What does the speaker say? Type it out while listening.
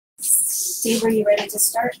Steve, are you ready to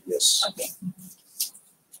start? Yes. Okay.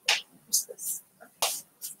 What's this?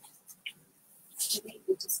 Okay.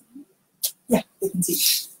 Yeah, we can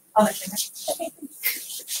see. I'll let you know. Okay.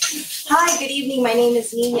 Hi, good evening. My name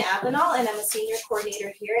is Nina Avenal, and I'm a senior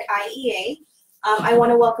coordinator here at IEA. I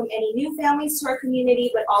want to welcome any new families to our community,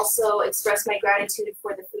 but also express my gratitude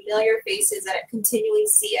for the familiar faces that I continually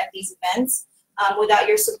see at these events. Without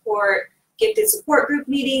your support, Gifted support group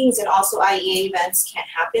meetings and also IEA events can't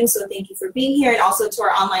happen. So thank you for being here, and also to our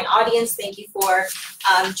online audience, thank you for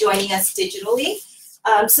joining us digitally.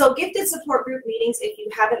 So Gifted support group meetings, if you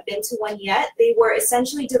haven't been to one yet, they were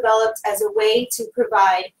essentially developed as a way to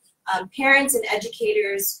provide parents and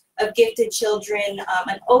educators of gifted children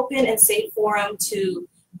an open and safe forum to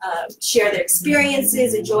share their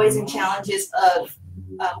experiences, the joys and challenges of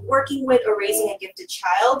working with or raising a gifted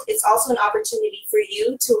child. It's also an opportunity for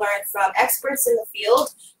you to learn from experts in the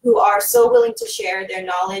field who are so willing to share their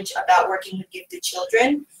knowledge about working with gifted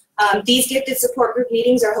children. These gifted support group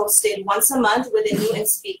meetings are hosted once a month with a new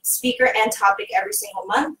speaker and topic every single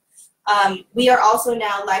month. We are also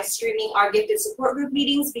now live streaming our gifted support group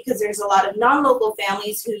meetings because there's a lot of non-local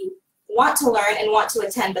families who want to learn and want to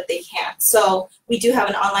attend, but they can't. So we do have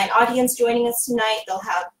an online audience joining us tonight. They'll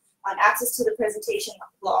have access to the presentation.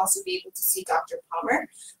 We'll also be able to see Dr. Palmer.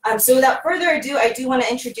 So without further ado, I do want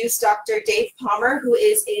to introduce Dr. Dave Palmer, who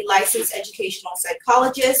is a licensed educational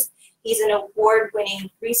psychologist. He's an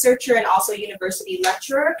award-winning researcher and also university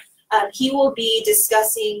lecturer. He will be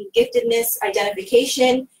discussing giftedness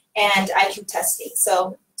identification and IQ testing.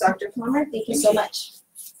 So Dr. Palmer, thank you so much.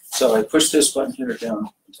 So I push this button here down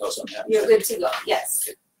until something happens. You're good to go, yes.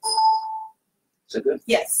 Okay. Is that good?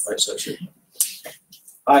 Yes. All right, so I should.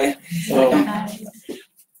 Hi. Hello. Hi.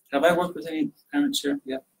 Have I worked with any parents here?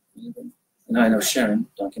 Yeah. And I know Sharon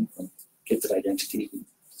Duncan from Gifted Identity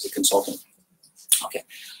as a consultant. Okay.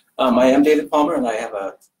 I am David Palmer, and I have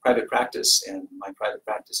a private practice, and my private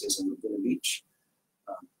practice is in Laguna Beach.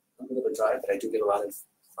 A bit of a drive, but I do get a lot of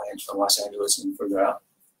clients from Los Angeles and further out.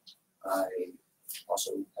 I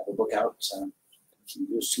also have a book out from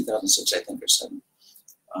 2006, I think, or 7.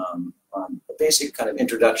 On a basic kind of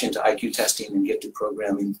introduction to IQ testing and gifted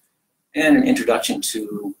programming, and an introduction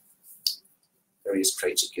to various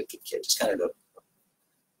traits of gifted kids. It's kind of a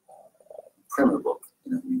primer book,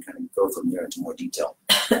 you know, you kind of go from there into more detail.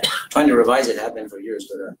 Trying to revise it, have been for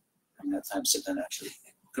years, but I haven't had time to sit down and actually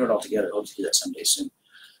put it all together. I hope to do that someday soon.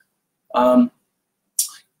 I've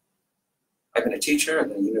been a teacher, I've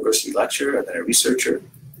been a university lecturer, I've been a researcher.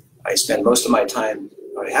 I spend most of my time,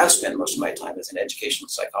 or I have spent most of my time as an educational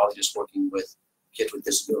psychologist working with kids with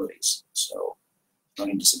disabilities. So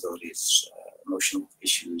learning disabilities, emotional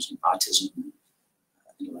issues, and autism,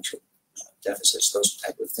 intellectual deficits, those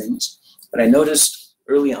type of things. But I noticed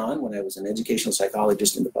early on when I was an educational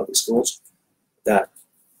psychologist in the public schools that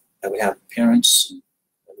I would have parents and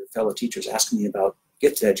other fellow teachers asking me about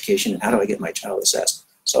gifted education and how do I get my child assessed.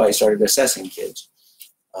 So I started assessing kids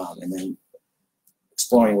and then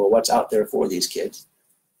exploring, well, what's out there for these kids.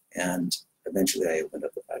 And eventually I opened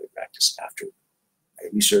up a private practice after I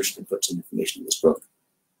researched and put some information in this book.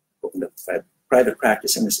 Opened up a private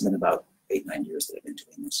practice, and it's been about 8-9 years that I've been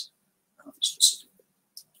doing this specifically.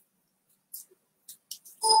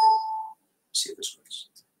 See if this works.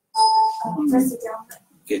 Press it down.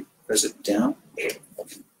 Okay, press it down. Okay.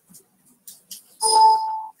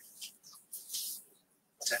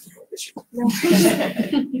 Technical issue.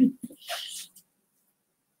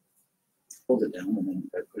 Hold it down and then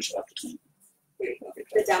push it up to 20.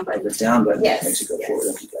 The down button. The down button makes it go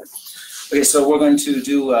forward. Okay, so we're going to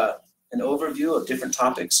do an overview of different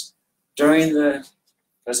topics. During the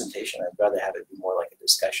presentation, I'd rather have it be more like a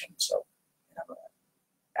discussion. So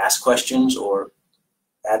ask questions or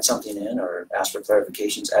add something in or ask for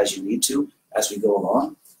clarifications as you need to as we go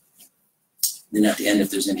along. Then at the end, if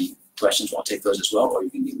there's any questions, I'll take those as well, or you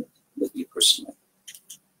can meet with me personally.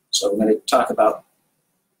 So we're going to talk about,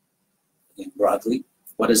 again, broadly,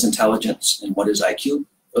 what is intelligence and what is IQ.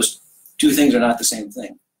 Those two things are not the same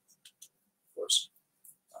thing, of course.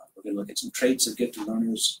 We're going to look at some traits of gifted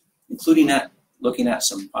learners, including looking at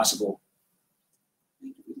some possible,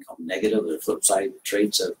 we can call them negative or flip side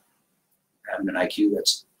traits of having an IQ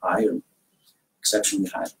that's high or exceptionally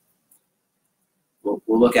high. We'll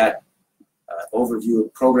look at overview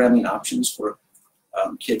of programming options for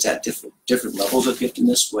kids at different levels of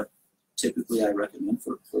giftedness, what typically I recommend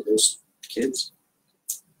for those kids.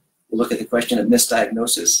 We'll look at the question of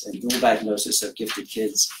misdiagnosis and dual diagnosis of gifted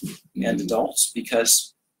kids and adults,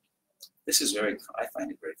 because this is I find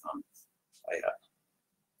it very common. I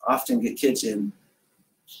often get kids in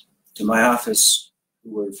to my office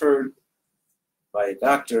who were referred by a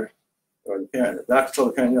doctor or the parent, the doctor told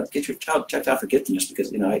the parent, get your child checked out for giftedness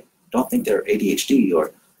because, I don't think they're ADHD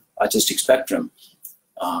or autistic spectrum.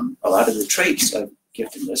 A lot of the traits of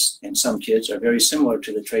giftedness in some kids are very similar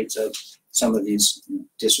to the traits of some of these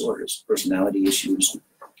disorders, personality issues,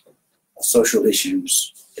 social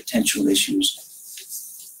issues, attentional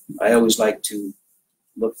issues. I always like to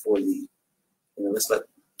look for the, let's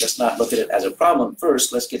not look at it as a problem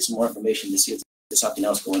first. Let's get some more information to see if there's something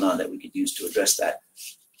else going on that we could use to address that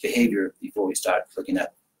behavior before we start looking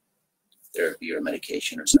at therapy or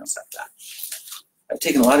medication or something like that. I've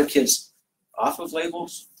taken a lot of kids off of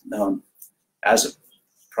labels as a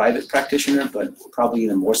private practitioner, but probably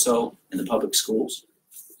even more so in the public schools.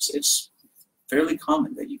 It's fairly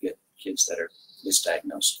common that you get kids that are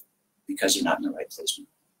misdiagnosed because they're not in the right placement.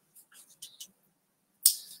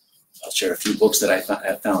 I'll share a few books that I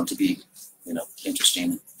have found to be,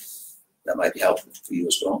 interesting. That might be helpful for you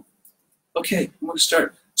as well. Okay, I'm going to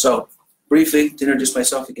start. So, briefly, to introduce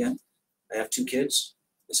myself again, I have 2 kids.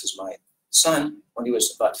 This is my son when he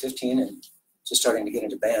was about 15 and just starting to get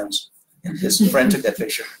into bands. And his friend took that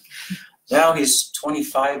picture. Now he's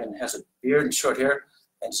 25 and has a beard and short hair,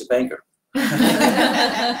 and he's a banker.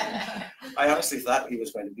 I honestly thought he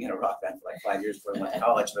was going to be in a rock band for like 5 years before he went to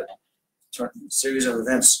college, but a series of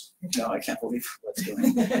events, I can't believe what's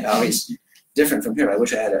going on. Now he's different from here. I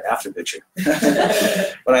wish I had an after picture.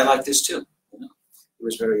 But I like this too. He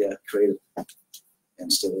was very creative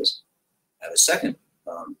and still is. I have a second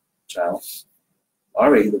child.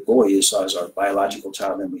 Ari, the boy you saw, is our biological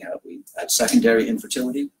child. Then we had secondary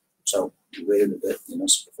infertility. So we waited a bit,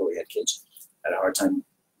 before we had kids. Had a hard time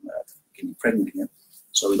getting pregnant again.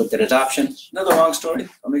 So we looked at adoption. Another long story.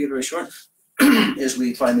 I'll make it very short. Is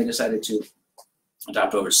we finally decided to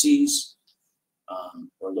adopt overseas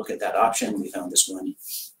or look at that option. We found this one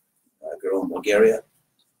girl in Bulgaria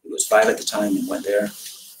who was 5 at the time and went there.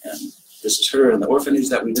 And this is her in the orphanage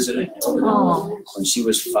that we visited when she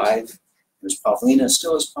was 5. It was Pavlina,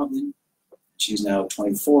 still is Pavlina. She's now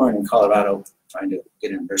 24 and in Colorado trying to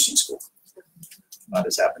get into nursing school. A lot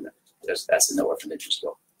has happened there. That's in the orphanage as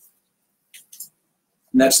well.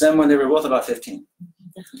 And that's them when they were both about 15.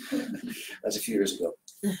 That's a few years ago.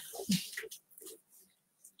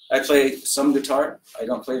 I play some guitar. I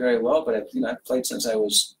don't play very well, but I've played since I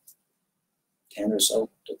was 10 or so.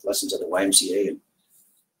 Took lessons at the YMCA and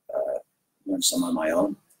learned some on my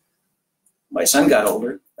own. My son got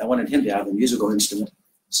older. I wanted him to have a musical instrument.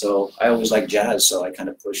 So I always liked jazz, so I kind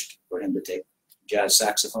of pushed for him to take jazz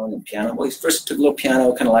saxophone and piano. Well, he first took a little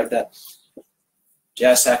piano, kind of like that.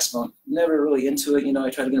 Jazz saxophone, never really into it. I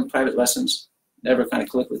tried to get him private lessons. Never kind of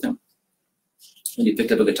clicked with him. And he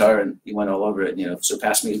picked up a guitar and he went all over it and,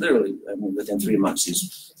 surpassed me literally. I mean, within 3 months,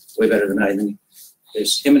 he's way better than I. And then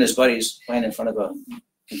there's him and his buddies playing in front of a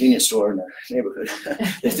convenience store in our neighborhood.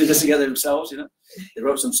 They did this together themselves, They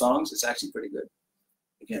wrote some songs. It's actually pretty good.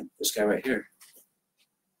 Again, this guy right here.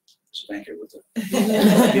 This banker with the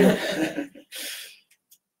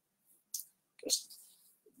just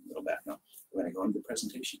a little back now. We're going to go into the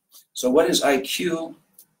presentation. So what is IQ?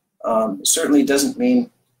 It certainly doesn't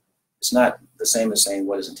mean, it's not the same as saying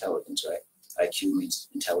what is intelligence, right? IQ means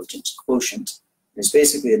intelligence quotient. It's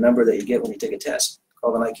basically a number that you get when you take a test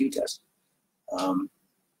called an IQ test.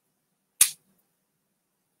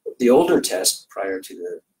 The older test prior to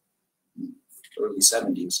the early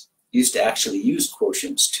 70s used to actually use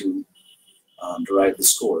quotients to derive the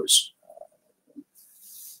scores.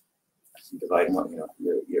 Divide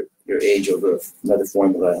your age over another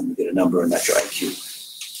formula and you get a number, and that's your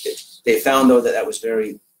IQ. They found, though, that was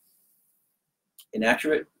very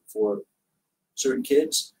inaccurate for certain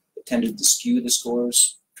kids. It tended to skew the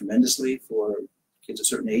scores tremendously for kids of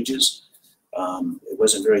certain ages. It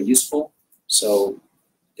wasn't very useful. So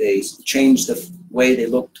they changed the way they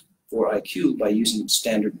looked for IQ by using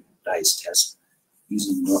standardized tests,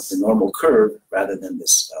 using the normal curve rather than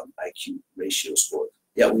this IQ ratio score.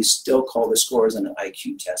 Yet we still call the scores in an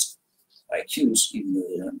IQ test IQs, even though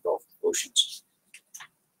they don't involve quotients.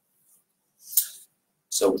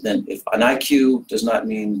 So then if an IQ does not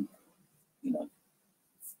mean,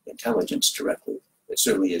 intelligence directly, it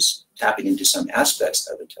certainly is tapping into some aspects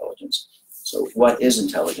of intelligence. So what is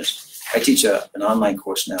intelligence? I teach an online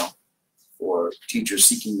course now for teachers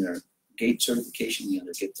seeking their GATE certification,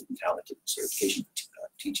 their gifted and talented certification,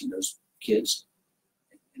 teaching those kids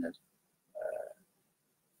in a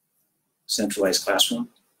centralized classroom.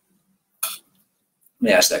 Let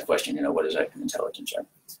me ask that question, what is intelligence?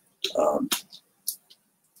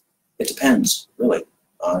 It depends, really,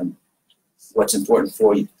 on what's important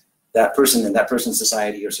for you, that person and that person's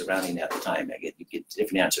society you're surrounding at the time. You get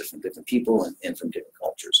different answers from different people and from different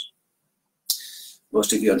cultures.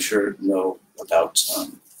 Most of you, I'm sure, know about,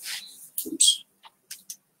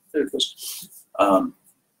 there it goes.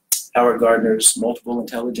 Howard Gardner's multiple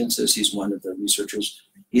intelligences. He's one of the researchers.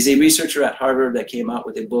 He's a researcher at Harvard that came out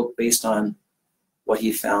with a book based on what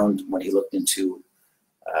he found when he looked into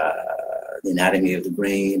the anatomy of the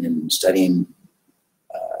brain and studying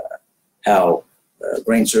how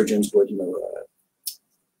brain surgeons would,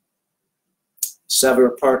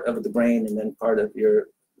 sever part of the brain and then part of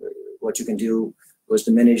what you can do was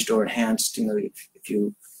diminished or enhanced. If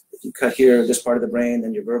you cut here, this part of the brain,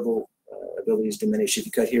 then your verbal abilities diminish. If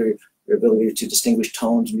you cut here, your ability to distinguish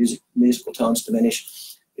tones, musical tones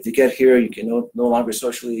diminish. If you cut here, you can no longer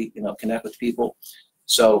socially, connect with people.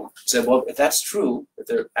 So I said, well, if that's true, if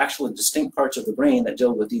there are actually distinct parts of the brain that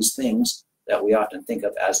deal with these things that we often think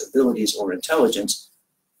of as abilities or intelligence,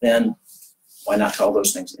 then why not call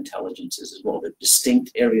those things intelligences as well? They're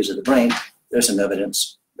distinct areas of the brain. There's some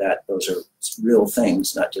evidence that those are real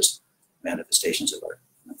things, not just manifestations of our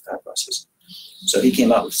thought process. So he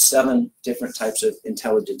came out with 7 different types of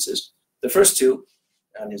intelligences. The first 2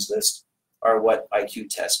 on his list are what IQ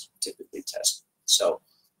tests typically test. So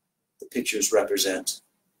the pictures represent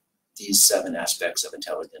these 7 aspects of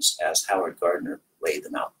intelligence as Howard Gardner laid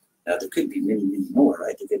them out. Now, there could be many, many more,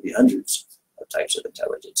 right? There could be hundreds of types of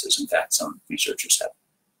intelligences. In fact, some researchers have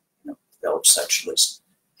developed such lists.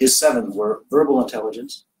 His 7 were verbal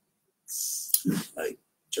intelligence. I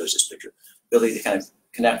chose this picture. Ability to kind of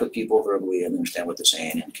connect with people verbally and understand what they're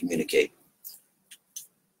saying and communicate.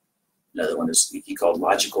 Another one is he called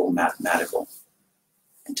logical mathematical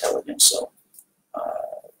intelligence. So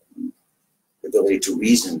the ability to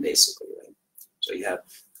reason, basically, right? So you have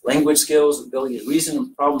language skills, ability to reason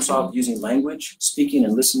and problem solve using language, speaking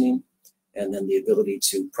and listening, and then the ability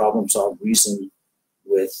to problem solve, reason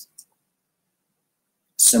with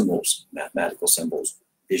symbols, mathematical symbols,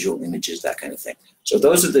 visual images, that kind of thing. So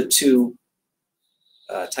those are the 2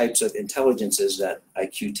 types of intelligences that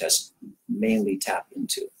IQ tests mainly tap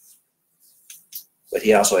into. But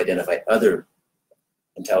he also identified other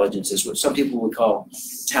intelligences, which some people would call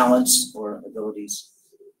talents or abilities.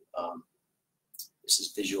 This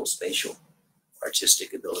is visual, spatial,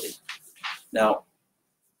 artistic ability. Now,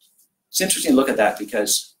 it's interesting to look at that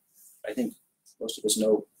because I think most of us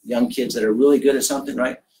know young kids that are really good at something,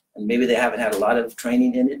 right? And maybe they haven't had a lot of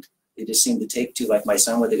training in it. They just seem to take to, like my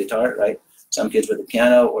son with the guitar, right? Some kids with the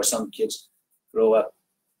piano, or some kids grow up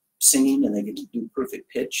singing and they get to do perfect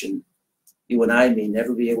pitch. And you and I may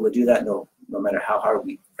never be able to do that, no matter how hard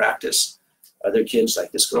we practice. Other kids,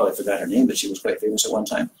 like this girl, I forgot her name, but she was quite famous at one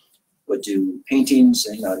time, would do paintings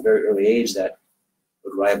at a very early age that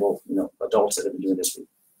would rival adults that have been doing this for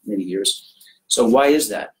many years. So why is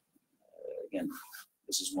that? Again,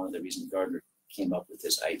 this is one of the reasons Gardner came up with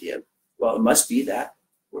this idea. Well, it must be that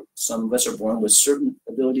some of us are born with certain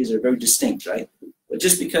abilities that are very distinct, right? But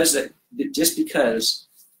just because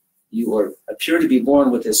you appear to be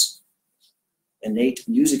born with this innate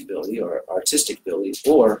music ability or artistic ability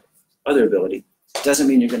or other ability, doesn't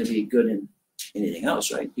mean you're going to be good in anything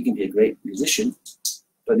else, right? You can be a great musician,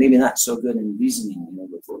 but maybe not so good in reasoning,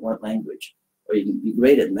 with one language. Or you can be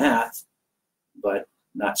great at math, but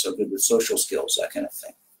not so good with social skills, that kind of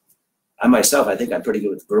thing. I myself, I think I'm pretty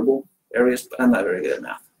good with verbal areas, but I'm not very good at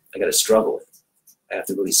math. I got to struggle with it. I have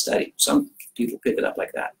to really study. Some people pick it up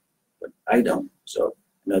like that, but I don't. So,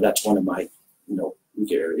 that's one of my,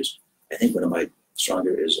 weaker areas. I think one of my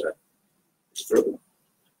stronger is verbal.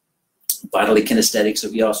 Bodily kinesthetics, so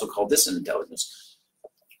we also call this an intelligence.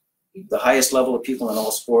 The highest level of people in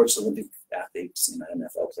all sports, Olympic athletes,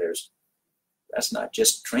 NFL players, that's not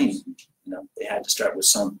just training. They had to start with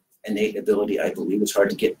some innate ability. I believe it's hard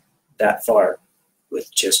to get that far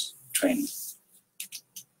with just training.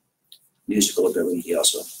 Musical ability, he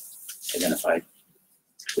also identified.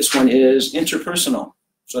 This one is interpersonal,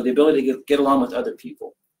 so the ability to get along with other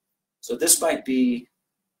people. So this might be,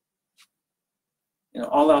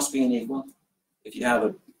 all else being equal, if you have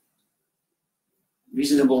a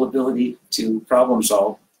reasonable ability to problem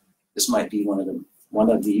solve, this might be one of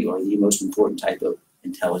the most important type of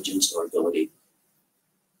intelligence or ability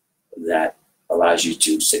that allows you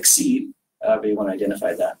to succeed, however you want to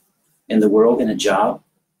identify that, in the world, in a job,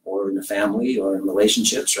 or in a family, or in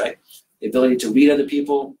relationships, right? The ability to read other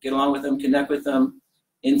people, get along with them, connect with them,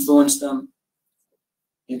 influence them.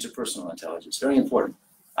 Interpersonal intelligence, very important.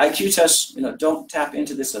 IQ tests, don't tap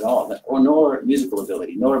into this at all, nor musical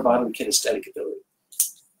ability, nor bodily kinesthetic ability,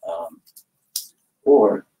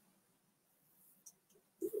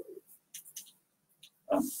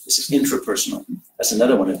 this is intrapersonal. That's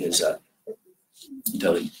another one of his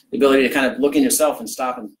ability. The ability to kind of look in yourself and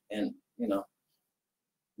stop and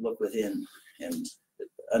look within and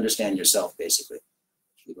understand yourself, basically.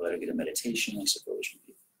 People that are good at meditation, I suppose, would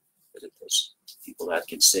be good at this. People that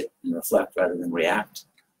can sit and reflect rather than react.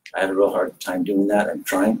 I have a real hard time doing that. I'm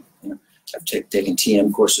trying. I've taken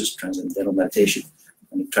TM courses, Transcendental Meditation.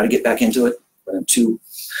 I'm trying to get back into it, but I'm too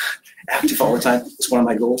active all the time. It's one of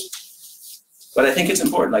my goals. But I think it's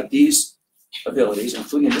important, like these abilities,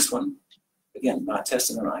 including this one, again, not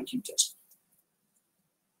tested on an IQ test,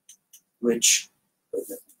 which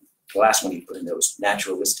the last one you put in there was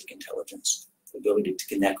naturalistic intelligence, the ability to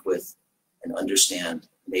connect with and understand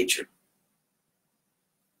nature.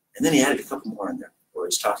 And then he added a couple more in there, where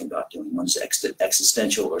he's talking about doing one is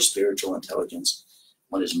existential or spiritual intelligence,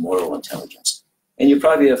 one is moral intelligence. And you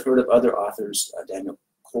probably have heard of other authors, Daniel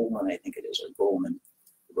Coleman, I think it is, or Goleman,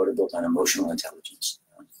 who wrote a book on emotional intelligence.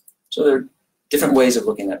 So there are different ways of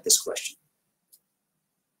looking at this question.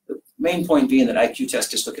 The main point being that IQ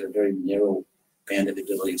tests just look at a very narrow band of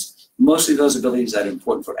abilities, mostly those abilities that are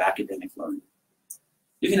important for academic learning.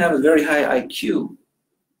 You can have a very high IQ,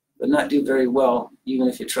 but not do very well, even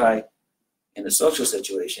if you try in a social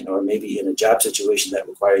situation or maybe in a job situation that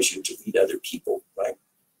requires you to read other people, right?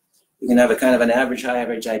 You can have a kind of an average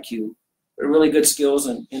IQ, but really good skills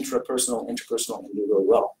in interpersonal, and do really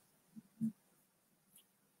well.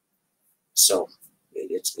 So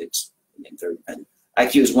it's very dependent.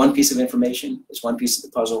 IQ is one piece of information. It's one piece of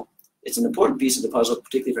the puzzle. It's an important piece of the puzzle,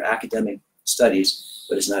 particularly for academic studies,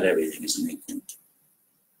 but it's not everything, is the main thing.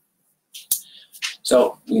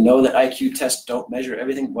 So we know that IQ tests don't measure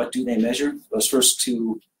everything. What do they measure? Those first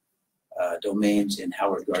two domains in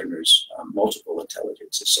Howard Gardner's multiple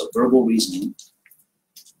intelligences. So verbal reasoning,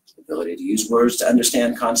 ability to use words to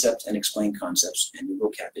understand concepts and explain concepts, and your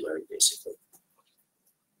vocabulary, basically.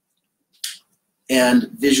 And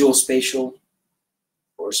visual, spatial,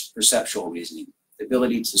 or perceptual reasoning, the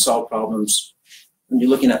ability to solve problems when you're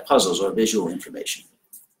looking at puzzles or visual information.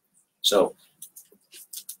 So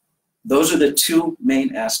those are the two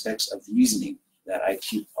main aspects of reasoning that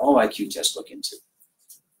all IQ tests look into.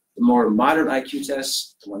 The more modern IQ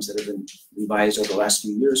tests, the ones that have been revised over the last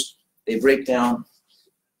few years, they break down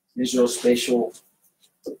visual, spatial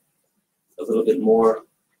a little bit more.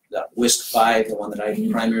 The WISC-5, the one that I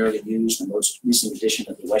primarily use, the most recent edition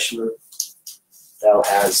of the Weschler, that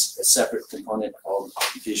has a separate component called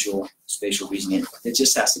visual spatial reasoning. It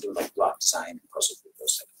just has to do with like block design and puzzle group,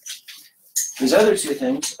 those type of things. These other two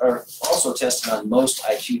things are also tested on most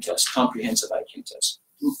IQ tests, comprehensive IQ tests.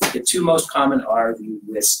 The two most common are the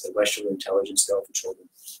WISC, the Weschler Intelligence Scale for Children.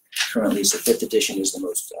 Currently, it's the 5th edition is the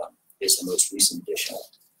most recent edition,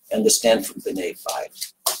 and the Stanford-Binet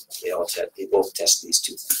 5. They both test these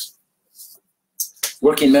two things.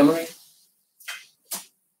 Working memory.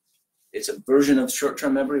 It's a version of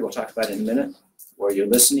short-term memory. We'll talk about it in a minute, where you're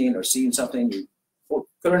listening or seeing something, you put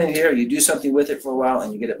it in here, you do something with it for a while,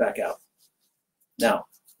 and you get it back out. Now,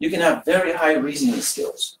 you can have very high reasoning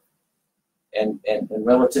skills and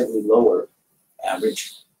relatively lower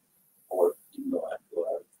average or low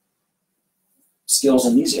skills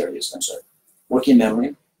in these areas. I'm sorry. Working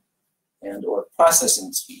memory and or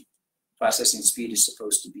processing speed. Processing speed is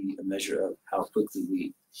supposed to be a measure of how quickly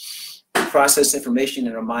we process information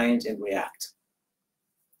in our minds and react.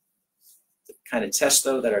 The kind of tests,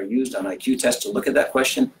 though, that are used on IQ tests to look at that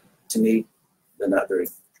question, to me, they're not very,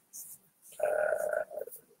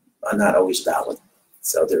 are not always valid.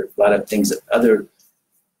 So there are a lot of things that other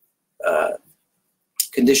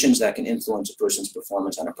conditions that can influence a person's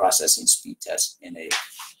performance on a processing speed test in a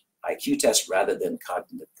IQ test rather than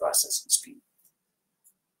cognitive processing speed.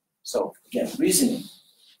 So again, reasoning,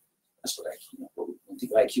 that's what when we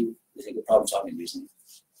think of IQ, we think of problem-solving reasoning.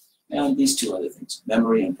 And these two other things,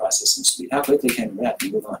 memory and processing speed. How quickly can we react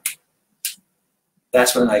and move on?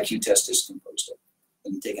 That's what an IQ test is composed of.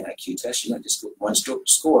 When you take an IQ test, you don't just get one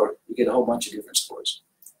score, you get a whole bunch of different scores.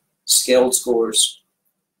 Scaled scores,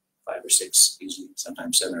 5 or 6 usually,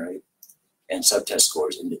 sometimes 7 or 8, and subtest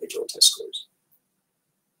scores, individual test scores.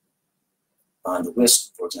 On the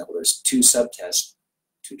WISC, for example, there's 2 subtests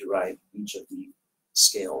to derive each of the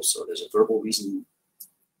scales. So there's a verbal reasoning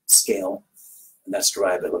scale, and that's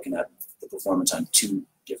derived by looking at the performance on 2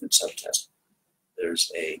 different subtests.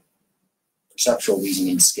 There's a perceptual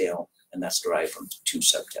reasoning scale, and that's derived from 2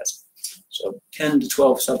 subtests. So 10 to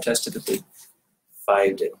 12 subtests, typically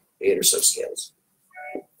 5 to 8 or so scales.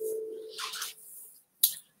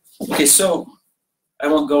 Okay, so I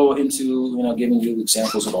won't go into giving you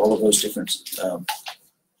examples of all of those different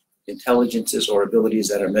intelligences or abilities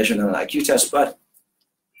that are measured on an IQ test, but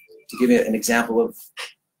to give you an example of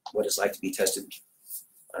what it's like to be tested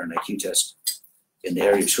on an IQ test in the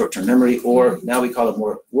area of short-term memory, or now we call it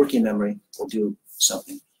more working memory, we'll do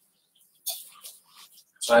something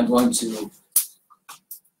So I'm going to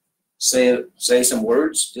say some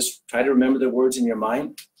words. Just try to remember the words in your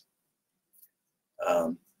mind.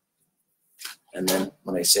 And then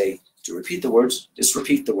when I say to repeat the words, just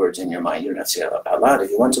repeat the words in your mind. You don't have to say it out loud.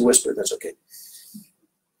 If you want to whisper, that's okay.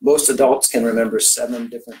 Most adults can remember 7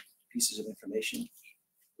 different pieces of information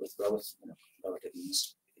with relative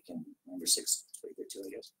ease. You can remember 6, pretty good too, I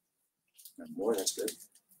guess. More, that's good.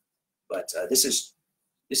 But this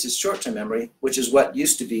is short-term memory, which is what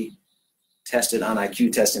used to be tested on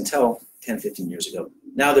IQ tests until 10, 15 years ago.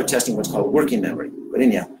 Now they're testing what's called working memory. But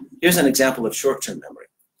anyhow, here's an example of short-term memory.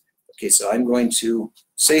 Okay, so I'm going to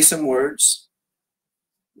say some words,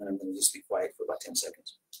 and then I'm going to just be quiet for about 10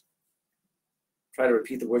 seconds. Try to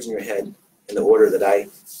repeat the words in your head in the order that I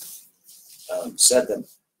said them.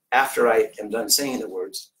 After I am done saying the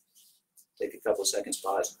words, take a couple seconds,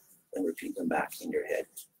 pause, and repeat them back in your head,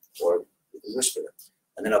 or you can whisper them.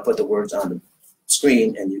 And then I'll put the words on the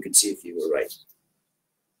screen, and you can see if you were right.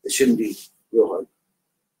 It shouldn't be real hard.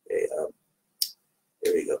 Okay,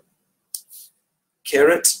 there we go.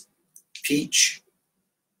 Carrot, peach,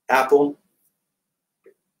 apple.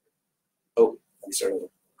 Oh, let me start over.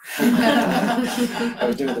 I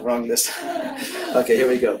was doing the wrong list. Okay, here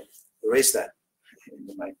we go. Erase that.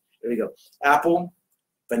 There we go. Apple,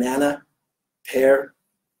 banana, pear,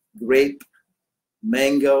 grape,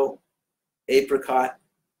 mango, apricot,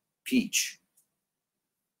 peach.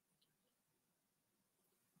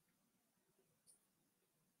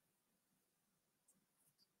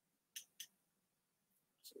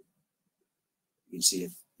 You can see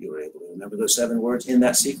if you were able to remember those 7 words in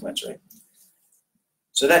that sequence, right?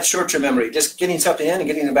 So that's short-term memory, just getting something in and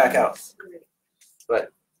getting it back out.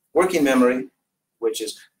 But working memory, which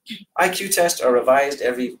is IQ tests are revised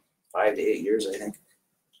every 5 to 8 years, I think,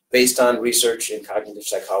 based on research in cognitive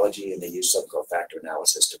psychology, and they use something called factor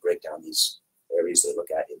analysis to break down these areas they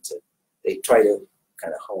look at into. They try to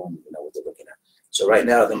kind of hone, what they're looking at. So right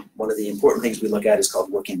now, one of the important things we look at is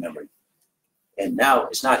called working memory. And now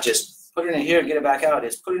it's not just put it in here, get it back out.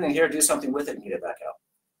 It's put it in here, do something with it, and get it back out.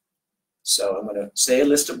 So I'm going to say a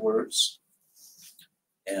list of words,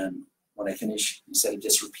 and when I finish, instead of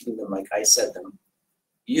just repeating them like I said them,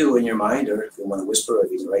 you in your mind, or if you want to whisper, or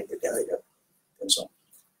if you can write it down, and so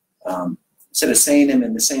on. Instead of saying them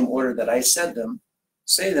in the same order that I said them,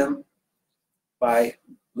 say them by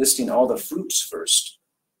listing all the fruits first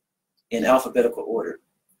in alphabetical order,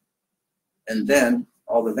 and then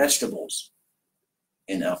all the vegetables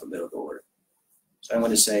in alphabetical order. So I'm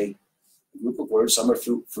going to say a group of words, some are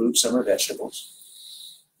fruit, some are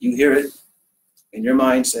vegetables. You hear it in your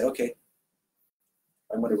mind, say, okay,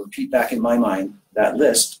 I'm going to repeat back in my mind that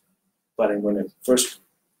list, but I'm going to first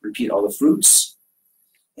repeat all the fruits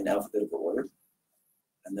in alphabetical order,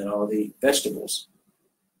 and then all the vegetables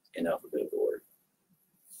in alphabetical order.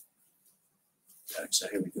 All right, so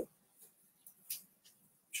here we go.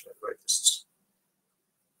 Should I write this?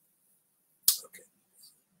 Okay.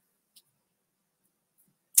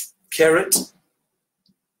 Carrot,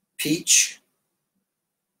 peach,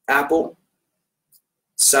 apple,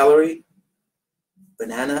 celery,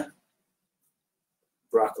 banana,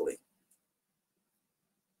 broccoli.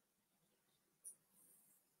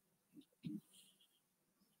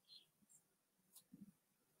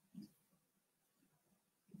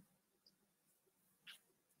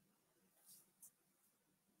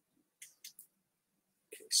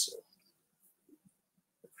 Okay, so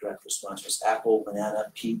the correct response was apple,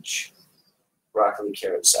 banana, peach, broccoli,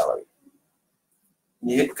 carrot, celery.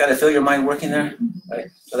 You kind of feel your mind working there, right?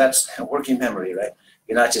 So that's working memory, right?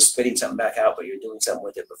 You're not just spitting something back out, but you're doing something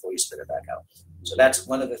with it before you spit it back out. So that's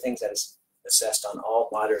one of the things that is assessed on all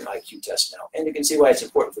modern IQ tests now. And you can see why it's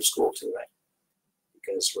important for school too, right?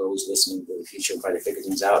 Because we're always listening to the teacher and try to figure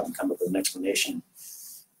things out and come up with an explanation,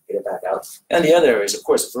 get it back out. And the other areas, of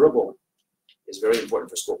course, verbal is very important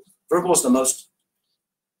for school. Verbal is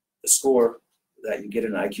the score that you get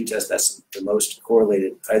in an IQ test, that's the most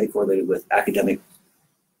correlated, highly correlated with academic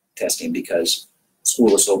testing, because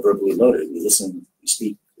school is so verbally loaded. We listen, we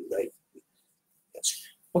speak, we write. Yes.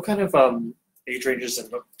 What kind of age ranges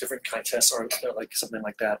and different kind of tests are there, like something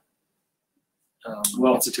like that?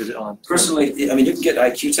 Well, instituted on? Personally, I mean, you can get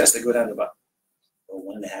IQ tests that go down to about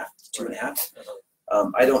 1.5,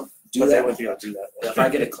 2.5. I don't do but that. They would be able to do that. If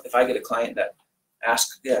I get a client that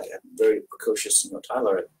asks, very precocious,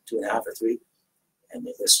 Tyler at 2.5 or 3, and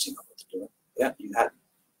they list, what they're doing. Yeah,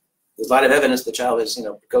 there's a lot of evidence the child is,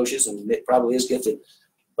 precocious and probably is gifted,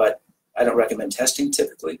 but I don't recommend testing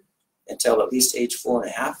typically until at least age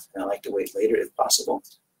 4.5, and I like to wait later if possible.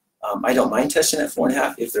 I don't mind testing at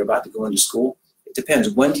 4.5 if they're about to go into school. It depends.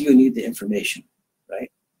 When do you need the information,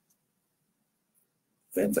 right?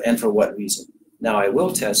 and for what reason. Now, I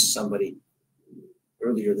will test somebody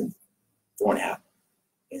earlier than 4.5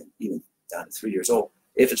 and even down to 3 years old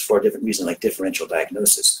if it's for a different reason, like differential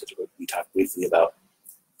diagnosis, because we talked briefly about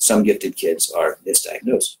some gifted kids are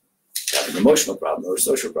misdiagnosed, have an emotional problem or a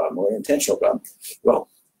social problem or an intentional problem. Well,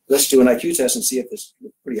 let's do an IQ test and see if it's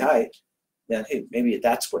pretty high. Then, hey, maybe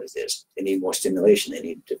that's what it is. They need more stimulation. They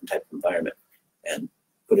need a different type of environment. And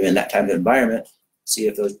put them in that type of environment, see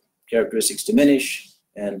if those characteristics diminish,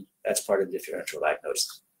 and that's part of the differential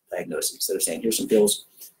diagnosis. Instead of saying, here's some pills,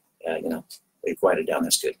 they quiet it down,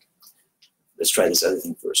 that's good. Let's try this other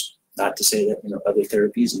thing first. Not to say that other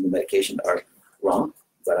therapies and the medication are wrong,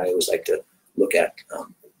 but I always like to look at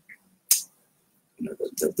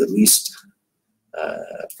the least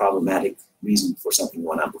problematic reason for something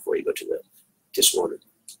going on before you go to the disorder.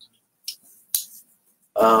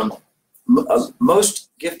 Most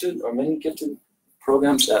gifted or many gifted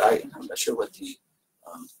programs that I'm not sure what the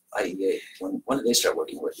IEA, when did they start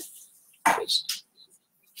working with kids?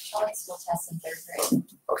 Public school tests in 3rd grade.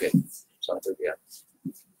 Okay, so in 3rd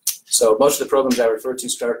grade. So most of the programs I refer to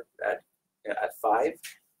start at 5.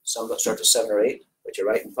 Some start to 7 or 8, but you're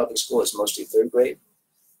right, in public school it's mostly 3rd grade.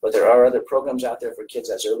 But there are other programs out there for kids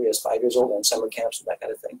as early as 5 years old and summer camps and that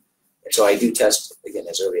kind of thing. And so I do test, again,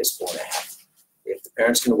 as early as 4.5. If the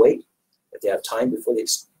parents can wait, if they have time before the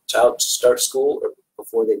child starts school or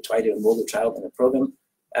before they try to enroll the child in a program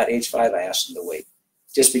at age 5, I ask them to wait.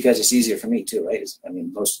 Just because it's easier for me too, right?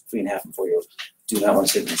 Most 3.5 and 4-year-olds do not want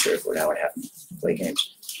to sit in the chair for an hour and a half and play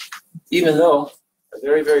games. Even though,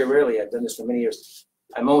 very, very rarely, I've done this for many years,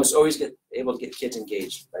 I'm almost always able to get kids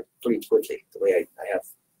engaged pretty quickly. The way I have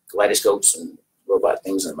kaleidoscopes and robot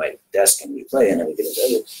things on my desk and we play and then we get into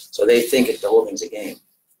it. So they think the whole thing's a game.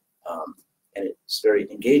 And it's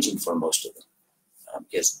very engaging for most of them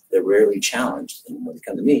because they're rarely challenged. And when they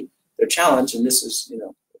come to me, they're challenged, and this is,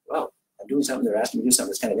 wow, I'm doing something, they're asking me to do something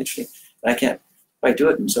that's kind of interesting, and I can't quite do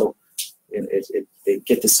it. And so they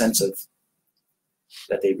get the sense of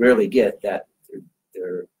that they rarely get, that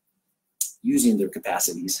they're using their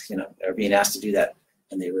capacities, are being asked to do that,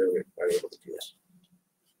 and they rarely are able to do that.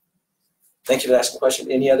 Thank you for asking the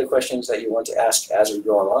question. Any other questions that you want to ask as we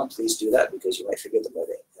go along, please do that because you might forget them by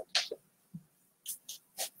the end.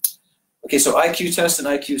 Okay, so IQ tests and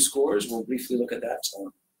IQ scores, we'll briefly look at that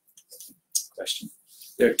question.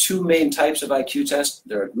 There are 2 main types of IQ tests.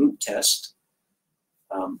 There are group tests.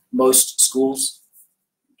 Most schools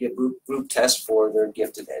give group tests for their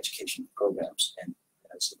gifted education programs. And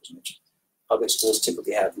as it was mentioned, public schools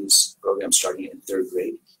typically have these programs starting in 3rd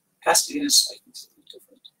grade. Pasadena is slightly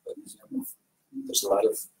different, but there's a lot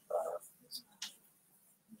of,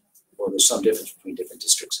 there's some difference between different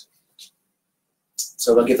districts.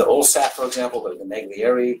 So they'll give the OLSAT, for example, the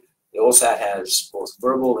Naglieri. The OLSAT has both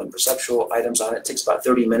verbal and perceptual items on it. It takes about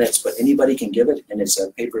 30 minutes, but anybody can give it, and it's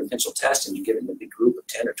a paper and pencil test, and you give it in a big group of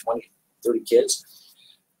 10 or 20, 30 kids.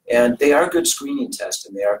 And they are good screening tests,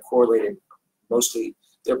 and they are correlated mostly,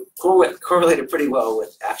 they're correlated pretty well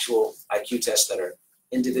with actual IQ tests that are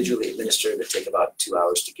individually administered that take about 2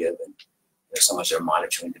 hours to give, and so much they're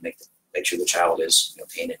monitoring to make sure the child is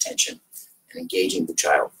paying attention and engaging the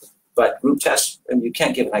child. But group tests, and you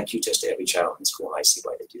can't give an IQ test to every child in school, and I see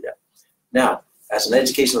why they do that. Now, as an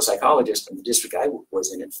educational psychologist in the district I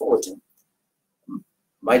was in Fullerton,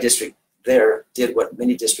 my district there did what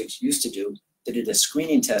many districts used to do. They did a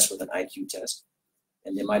screening test with an IQ test,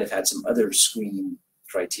 and they might have had some other screening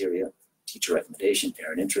criteria, teacher recommendation,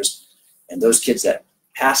 parent interest, and those kids that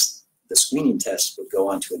passed the screening test would go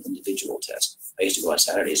on to an individual test. I used to go on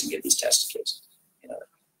Saturdays and give these tests to kids,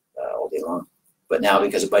 all day long. But now,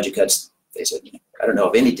 because of budget cuts, they said, I don't know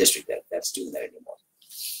of any district that's doing that anymore.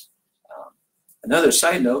 Another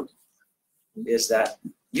side note is that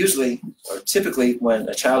usually, or typically, when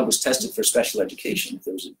a child was tested for special education, if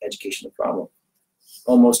there was an educational problem,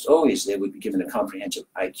 almost always they would be given a comprehensive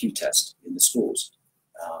IQ test in the schools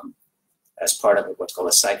as part of what's called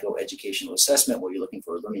a psychoeducational assessment, where you're looking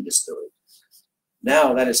for a learning disability.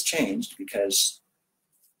 Now that has changed because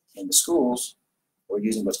in the schools, we're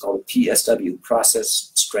using what's called a PSW,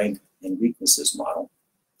 Process, Strength, and Weaknesses model,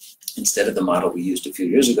 instead of the model we used a few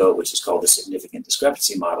years ago, which is called the significant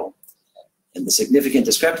discrepancy model. In the significant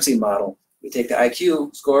discrepancy model, we take the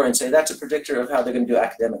IQ score and say that's a predictor of how they're going to do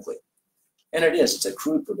academically. And it is, it's a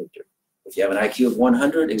crude predictor. If you have an IQ of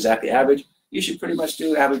 100, exactly average, you should pretty much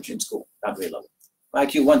do average in school, not grade level.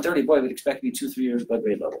 IQ 130, boy, we'd expect to be 2-3 years above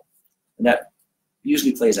grade level. And that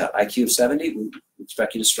usually plays out. IQ of 70, we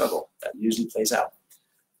expect you to struggle. That usually plays out.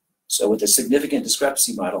 So with the significant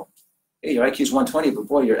discrepancy model, hey, your IQ is 120, but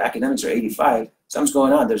boy, your academics are 85. Something's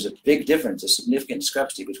going on. There's a big difference, a significant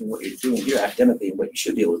discrepancy between what you're doing here academically and what you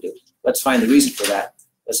should be able to do. Let's find the reason for that.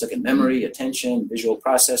 Let's look at memory, attention, visual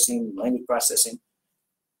processing, language processing.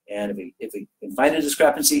 And if we can find a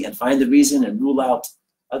discrepancy and find the reason and rule out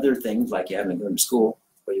other things like you haven't gone to school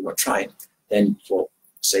or you weren't trying, then we'll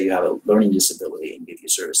say you have a learning disability and give you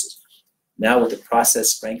services. Now with the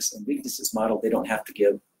process strengths and weaknesses model, they don't have to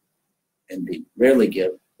give, and they rarely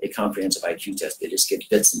give, a comprehensive IQ test. They just give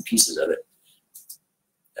bits and pieces of it.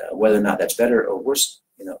 Whether or not that's better or worse,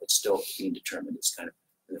 it's still being determined. It's kind of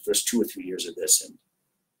in the first 2 or 3 years of this, and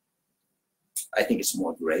I think it's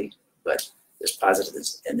more gray, but there's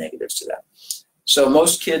positives and negatives to that. So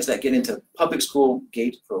most kids that get into public school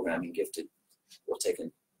GATE programming, gifted, will take a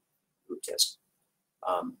group test.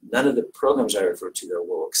 None of the programs I refer to, though,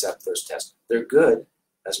 will accept those tests. They're good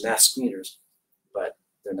as math screeners, but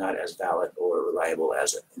they're not as valid or reliable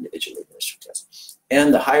as an individually administered test.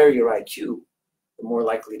 And the higher your IQ, the more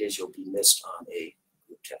likely it is you'll be missed on a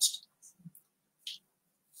group test.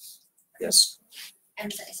 Yes?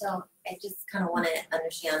 And so I just kind of want to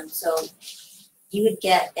understand, so you would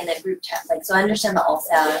get in a group test, so I understand the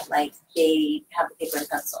ALSAT, they have the paper and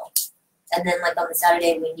pencil. And then on the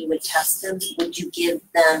Saturday when you would test them, would you give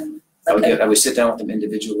them I would sit down with them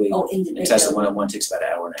individually. Oh, individually. And test them one-on-one. Takes about an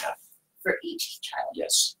hour and a half. For each child?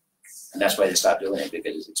 Yes. And that's why they stopped doing it,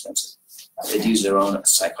 because it's expensive. Okay. They'd use their own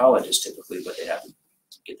psychologist typically, but they have to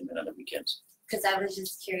get them in on the weekends. Because I was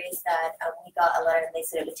just curious that we got a letter and they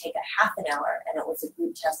said it would take a half an hour and it was a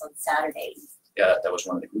group test on Saturdays. Yeah, that was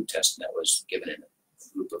one of the group tests, and that was given in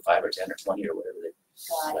a group of 5 or 10 or 20 or whatever they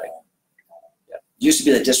Got like. it. Yeah. It used to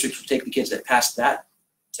be that districts would take the kids that passed that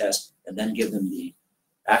test and then give them the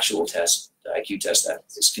actual test, the IQ test that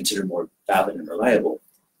is considered more valid and reliable.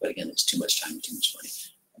 But again, it's too much time and too much money.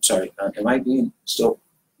 I'm sorry, am I being still?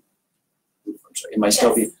 I'm sorry, am I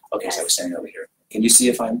still being? Okay, yes. So I was standing over here. Can you see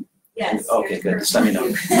if I'm? Yes. Okay, good. Just let me know.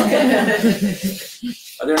 Okay.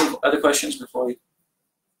 Are there any other questions before we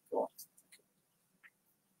go on?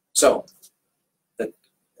 So,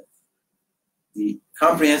 the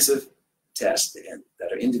comprehensive tests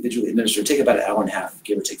that are individually administered take about an hour and a half,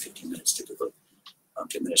 give or take 15 minutes typically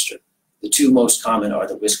to administer. The two most common are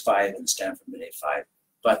the WISC-5 and the Stanford Binet 5,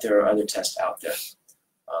 but there are other tests out there.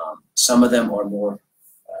 Some of them are more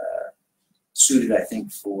suited, I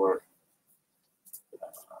think, for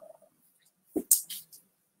the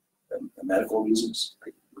medical reasons,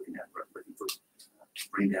 like looking for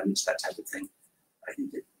brain damage, that type of thing. I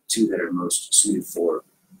think the two that are most suited for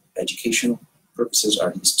educational purposes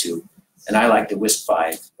are these two. And I like the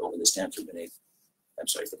WISC-5 over the Stanford Binet. I'm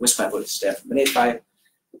sorry, the WISC-5 over the Stanford Binet 5,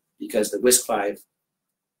 because the WISC-5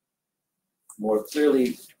 more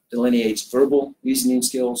clearly delineates verbal reasoning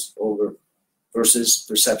skills versus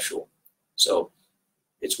perceptual. So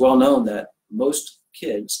it's well known that most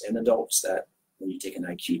kids and adults that when you take an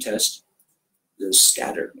IQ test, there's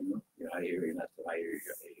scatter, you're high here, you're not high here,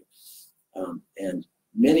 you're high here. And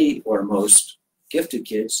many or most gifted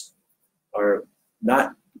kids are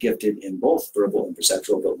not gifted in both verbal and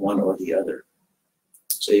perceptual, but one or the other.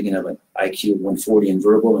 So you can have an IQ 140 in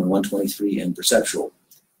verbal and 123 in perceptual.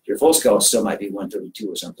 Your full scale still might be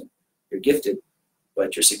 132 or something. You're gifted,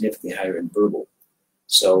 but you're significantly higher in verbal.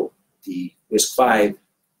 So the WISC-5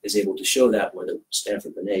 is able to show that, where the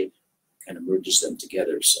Stanford Binet kind of merges them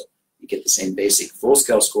together. So you get the same basic full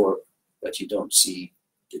scale score, but you don't see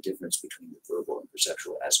the difference between the verbal and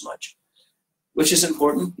perceptual as much, which is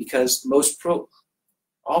important because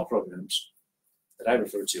all programs that I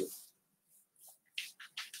refer to,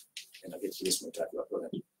 and I'll get to this when we talk about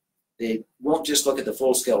programs, they won't just look at the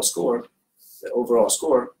full scale score, the overall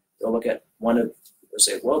score. They'll look at they'll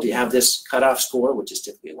say, well, do you have this cutoff score, which is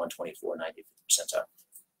typically 124, 90th percentile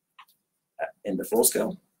in the full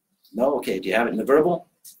scale? No. Okay. Do you have it in the verbal?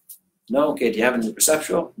 No. Okay. Do you have it in the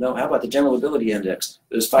perceptual? No. How about the general ability index?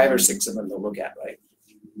 There's 5 or 6 of them to look at, right?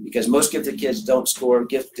 Because most gifted kids don't score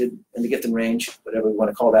gifted in the gifted range, whatever we want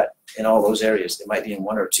to call that, in all those areas. They might be in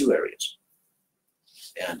 1 or 2 areas.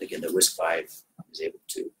 And again, the WISC-5 is able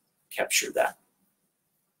to capture that.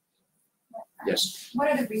 Yes. What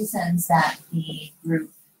are the reasons that the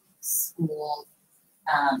group school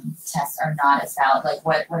tests are not as valid? Like,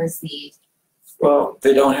 what is the? Well,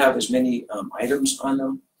 they don't have as many items on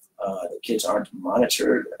them. The kids aren't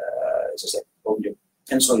monitored. It's just like, open your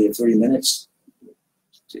pencil, you have 30 minutes.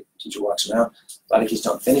 Teacher walks around. A lot of kids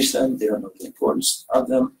don't finish them. They don't know the importance of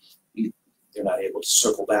them. They're not able to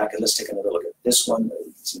circle back and let's take another look at this one.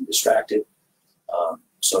 They seem distracted.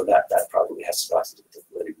 So that probably has a lot to do with the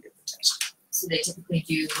validity of the test. So they typically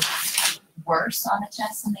do worse on the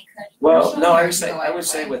test than they could? Well, no, I would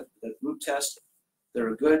say with the group test, they're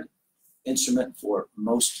a good instrument for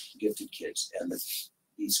most gifted kids. And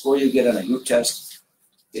the score you get on a group test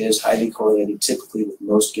is highly correlated typically with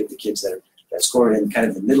most gifted kids that score in kind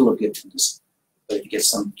of the middle of giftedness. But if you get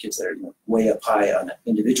some kids that are way up high on an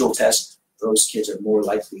individual test, those kids are more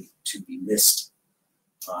likely to be missed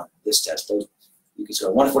on this test. Those, you can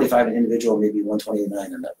score 145 in individual, maybe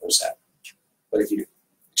 129 on that OSAT. But if you're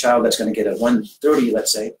a child that's going to get a 130,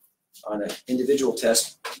 let's say, on an individual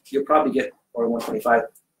test, you'll probably get, or 125,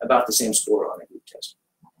 about the same score on a group test.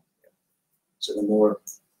 So the more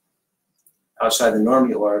outside the norm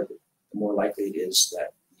you are, the more likely it is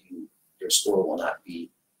that your score will not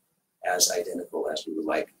be as identical as we would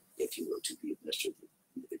like if you were to be administered the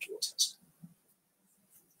individual test.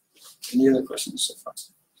 Any other questions so far?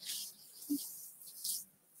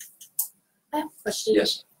 I have a question.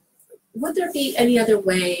 Yes. Would there be any other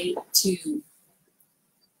way to,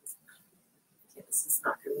 this is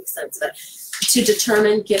not going to make sense, but to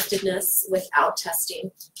determine giftedness without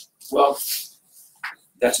testing? Well,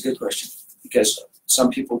 that's a good question, because some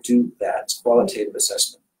people do that qualitative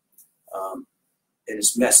assessment. It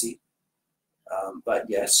is messy, but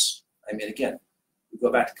yes, I mean, again, we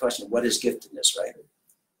go back to the question, what is giftedness, right?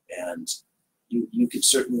 And you could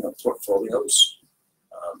certainly have portfolios.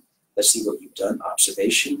 Let's see what you've done,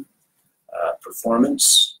 observation,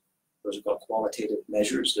 performance. Those are called qualitative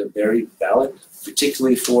measures. They're very valid,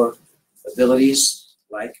 particularly for abilities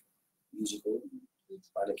like musical,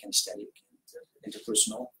 kinesthetic,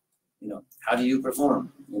 interpersonal. How do you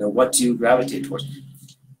perform? What do you gravitate towards?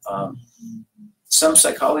 Some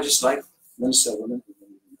psychologists like Lynn Silverman,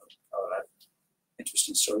 Colorado.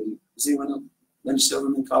 Interesting story. Is anyone know Lynn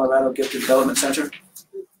Silverman, Colorado Gifted Development Center?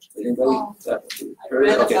 Anybody? I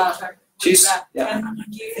read Okay. about her. She's, That- yeah, and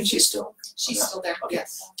and she's still. She's still there, Okay.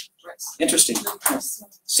 yes. Right. Interesting.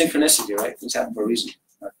 Synchronicity, right? Things happen for a reason.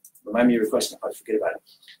 Remind me of your question, I'll forget about it.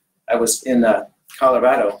 I was in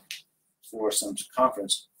Colorado for some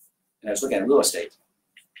conference, and I was looking at real estate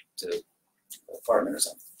to an apartment or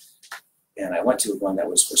something. And I went to one that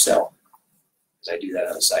was for sale, because I do that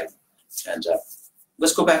on the site. And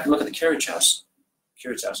let's go back and look at the Carriage House.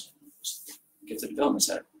 Carriage House, Gifted Development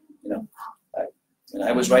Center. And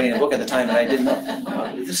I was writing a book at the time, and I didn't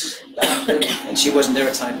know. This is, and she wasn't there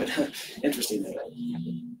at the time, but interesting.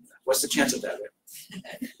 What's the chance of that?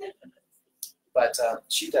 Right? But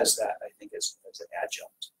she does that, I think, as an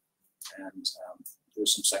adjunct. And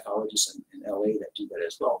there's some psychologists in LA that do that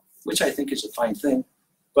as well, which I think is a fine thing.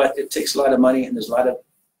 But it takes a lot of money, and there's a lot of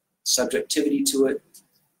subjectivity to it,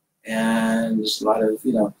 and there's a lot of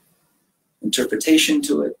interpretation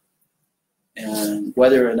to it, and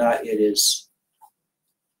whether or not it is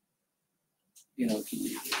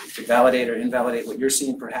to validate or invalidate what you're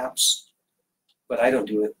seeing, perhaps. But I don't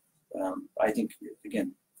do it. I think,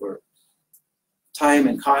 again, for time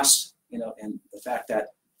and cost, and the fact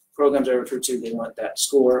that programs I refer to, they want that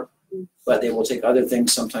score, but they will take other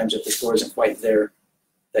things sometimes if the score isn't quite there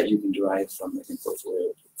that you can derive from the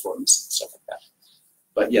portfolio performance and stuff like that.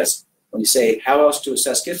 But yes, when you say how else to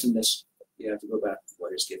assess giftedness, you have to go back to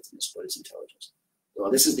what is giftedness, what is intelligence. Well,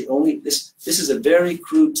 this is the only, this is a very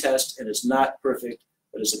crude test, and it's not perfect,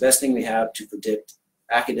 but it's the best thing we have to predict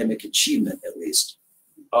academic achievement, at least,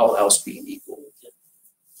 all else being equal.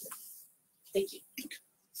 Thank you.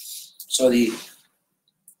 So the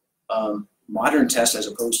modern test, as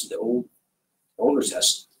opposed to the older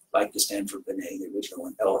tests, like the Stanford Binet, the original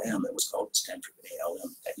one, LM, it was called the Stanford Binet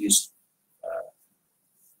LM, that used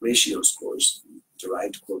ratio scores,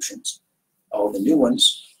 derived quotients. All the new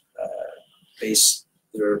ones base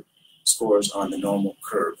their scores on the normal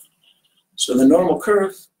curve. So the normal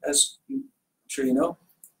curve, as I'm sure you know,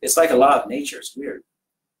 it's like a law of nature. It's weird.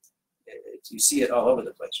 You see it all over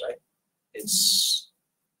the place, right? It's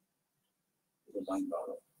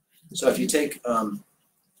mind-boggling. So if you take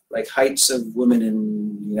like heights of women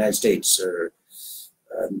in the United States, or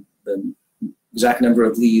the exact number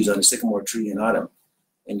of leaves on a sycamore tree in autumn,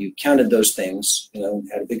 and you counted those things,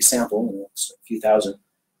 had a big sample, a few thousand,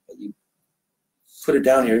 and you put it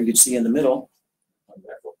down here, you could see in the middle,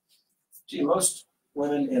 gee, most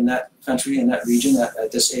women in that country, in that region,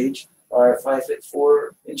 at this age, are 5'4"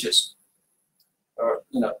 or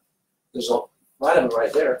there's a lot of them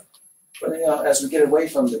right there. But as we get away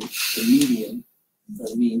from the median, or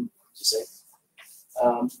the mean, to say,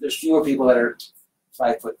 there's fewer people that are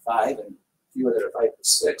 5'5", and fewer that are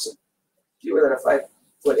 5'6", and fewer that are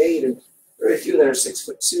 5'8", and very few that are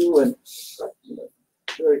 6'2", and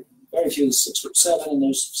very few 6'7", and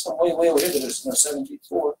there's some way over here that is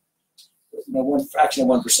 7'4", one fraction of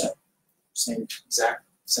 1%.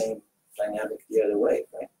 Same dynamic the other way,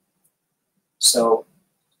 right? So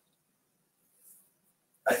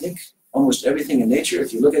I think almost everything in nature,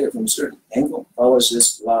 if you look at it from a certain angle, follows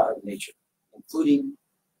this law of nature, including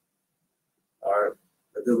our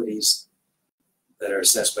abilities that are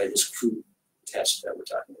assessed by this crude test that we're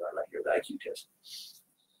talking about right here, the IQ test.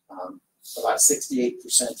 About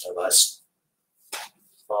 68% of us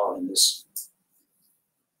fall in this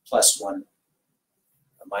 +1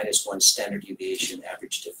 or -1 standard deviation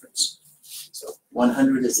average difference. So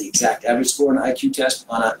 100 is the exact average score on an IQ test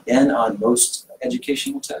and on most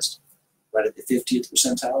educational tests. Right at the 50th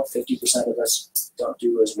percentile, 50% of us don't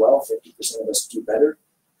do as well, 50% of us do better.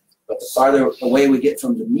 But the farther away we get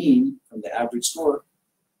from the mean, from the average score,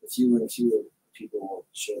 the fewer and fewer people will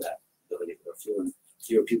show that ability, or fewer and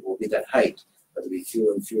fewer people will be that height, but there'll be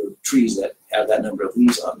fewer and fewer trees that have that number of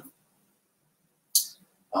leaves on them.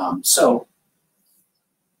 So,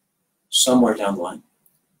 somewhere down the line,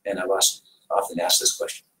 and I've often asked this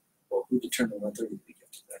question, well, who determined 130 to be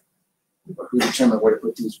gifted, right? Or who determined where to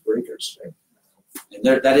put these breakers, right? And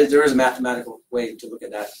there is a mathematical way to look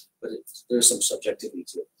at that, but there's some subjectivity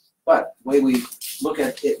to it. But the way we look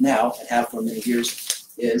at it now, and have for many years,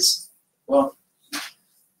 is, well, I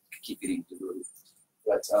keep getting deluded,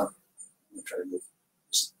 but I'm going to try to move.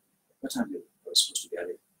 What time was I supposed to be out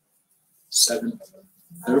here?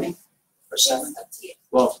 7:30 or 7? Yes, up to you.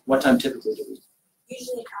 Well, what time typically do we?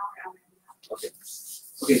 Usually an hour. Okay.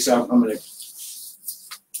 Okay, so I'm going to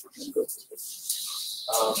go.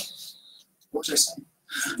 What was I saying?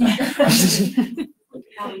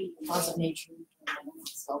 Laws of nature.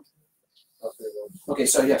 Okay,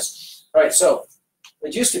 so yes. All right, so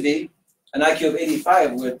it used to be an IQ of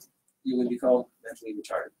 85 you would be called mentally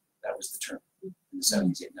retarded. That was the term in the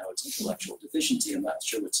 70s. Now it's intellectual deficiency. I'm not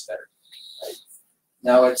sure what's better. Right?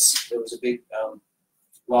 Now there was a big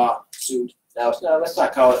lawsuit. Now let's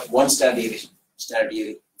not call it one standard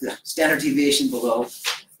deviation below.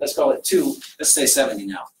 Let's call it 2. Let's say 70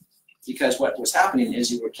 now. Because what was happening is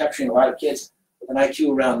you were capturing a lot of kids with an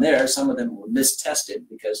IQ around there. Some of them were mistested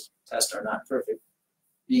because tests are not perfect.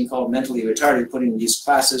 Being called mentally retarded, putting in these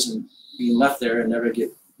classes and being left there and never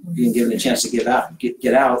being given a chance to get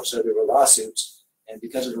out. So there were lawsuits, and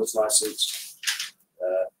because of those lawsuits,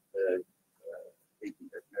 the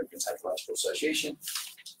American Psychological Association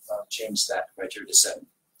changed that criteria to 7.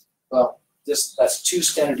 Well, that's 2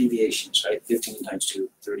 standard deviations, right? 15 times 2,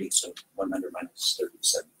 30. So 100 minus 30 is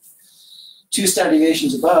 7. 2 standard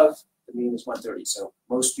deviations above, the mean is 130. So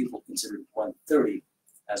most people consider 130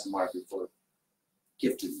 as the marker for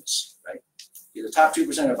giftedness, right? Either top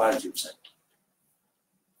 2% or bottom 2%.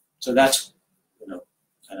 So that's,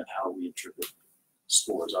 kind of how we interpret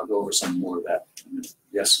scores. I'll go over some more of that in a minute.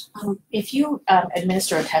 Yes? If you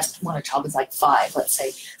administer a test when a child is like 5, let's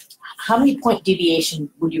say, how many point deviation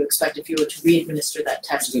would you expect if you were to re-administer that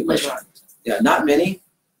test later on? Yeah, not many.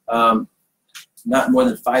 Not more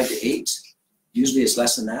than 5 to 8. Usually it's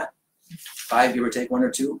less than that. 5, give or take 1 or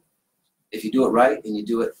 2. If you do it right and you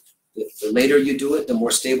do it, the later you do it, the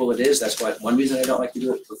more stable it is. That's why one reason I don't like to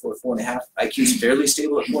do it before 4.5. IQ is fairly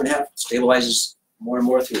stable at 4.5. Stabilizes more and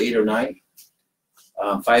more through 8 or 9.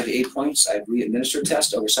 5 to 8 points. I've re-administered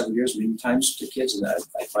tests over 7 years many times to kids, and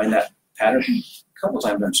I find that pattern. A couple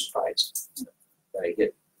times I'm surprised that I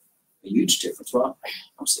get a huge difference. Well,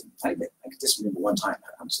 I'm saying I get this remember one time.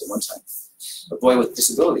 I'm saying one time. A boy with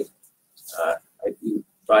disability. We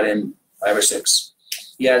brought in 5 or 6.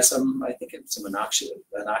 He had some, I think, some anoxia,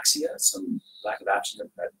 some lack of action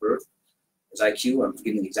at birth. His IQ, I'm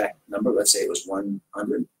forgetting the exact number. Let's say it was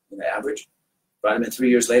 100 in the average. Brought him in 3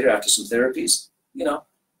 years later after some therapies.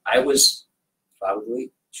 I was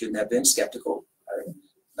probably shouldn't have been skeptical.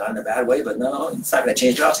 Not in a bad way, but no, it's not going to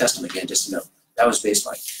change. I'll test him again just to know. That was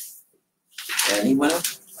baseline. And he went up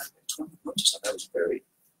like 20 points or something. That was very,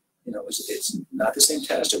 it's not the same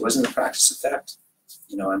test. It wasn't a practice effect.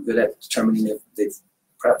 I'm good at determining if they've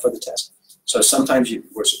prepped for the test. So sometimes you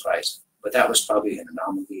were surprised, but that was probably an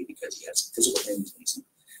anomaly because he had some physical things.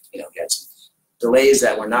 He had some delays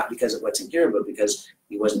that were not because of what's in here, but because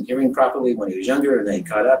he wasn't hearing properly when he was younger and then he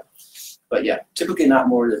caught up. But yeah, typically not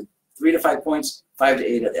more than 3 to 5 points, 5 to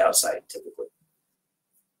 8 at the outside, typically.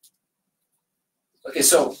 Okay,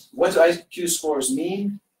 so what do IQ scores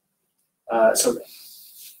mean? So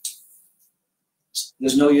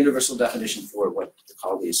there's no universal definition for what to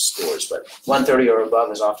call these scores, but 130 or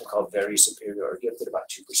above is often called very superior or gifted. About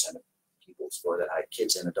 2% of people score that high,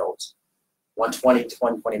 kids and adults. 120 to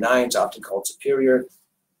 129 is often called superior.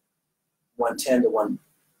 110 to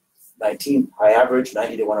 119, high average.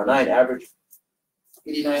 90 to 109, average.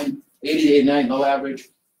 80 to 89, low average.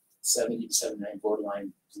 70 to 79,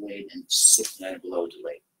 borderline, delayed, and 69 below,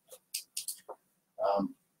 delayed.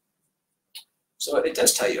 So it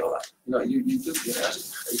does tell you a lot. You do, I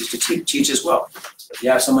used to teach as well. If you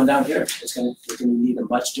have someone down here, they're gonna need a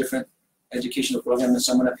much different educational program than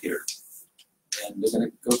someone up here. And they're gonna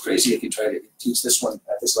go crazy if you try to teach this one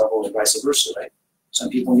at this level and vice versa, right? Some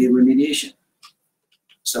people need remediation.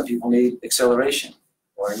 Some people need acceleration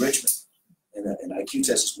or enrichment. And an IQ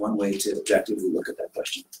test is one way to objectively look at that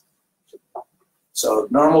question. So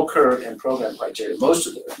normal curve and program criteria. Most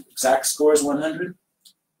of the exact score is 100.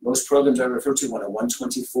 Most programs I refer to want a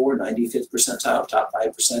 124, 95th percentile, top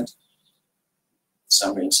 5%.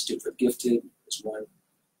 Summer Institute for Gifted is one.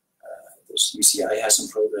 There's UCI has some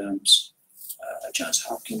programs. Johns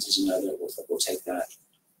Hopkins is another. We'll take that.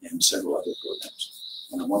 And several other programs.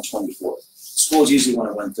 And a 124. Schools usually want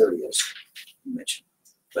a 130, as you mentioned.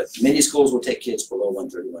 But many schools will take kids below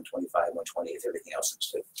 130, 125, 120 if everything else looks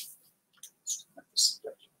good.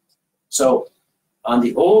 So on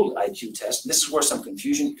the old IQ test, this is where some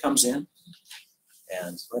confusion comes in.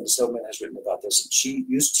 And Linda Silverman has written about this. And she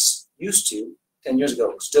used to 10 years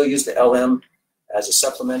ago, still use the LM as a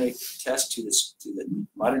supplementary test to the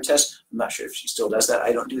modern test. I'm not sure if she still does that.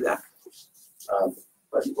 I don't do that.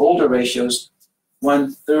 But the older ratios,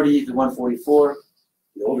 130 to 144,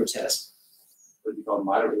 the older test, would be called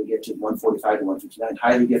moderately gifted, 145 to 159,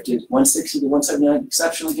 highly gifted, 160 to 179,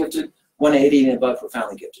 exceptionally gifted, 180 and above,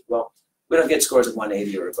 profoundly gifted. Well, we don't get scores of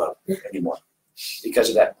 180 or above anymore because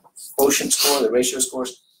of that quotient score, the ratio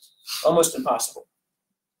scores, almost impossible.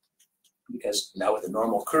 Because now with the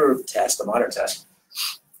normal curve test, the modern test,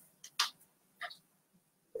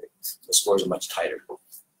 the scores are much tighter.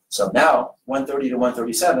 So now 130 to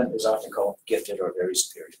 137 is often called gifted or very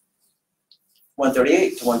superior.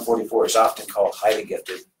 138 to 144 is often called highly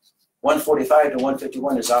gifted. 145 to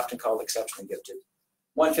 151 is often called exceptionally gifted.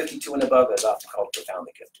 152 and above is often called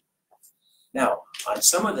profoundly gifted. Now, on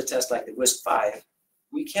some of the tests like the WISC-5,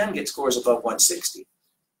 we can get scores above 160.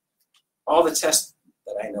 All the tests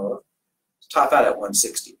that I know of top out at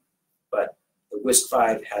 160, but the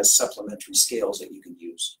WISC-5 has supplementary scales that you can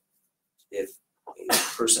use. If a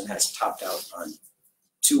person has topped out on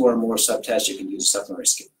 2 or more subtests, you can use a supplementary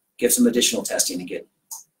scale. Give some additional testing to get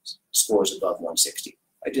scores above 160.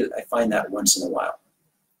 I find that once in a while.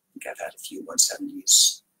 I think I've had a few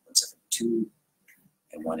 170s, 172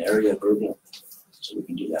 in one area, verbal, so we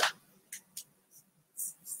can do that.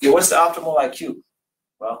 Okay, what's the optimal IQ?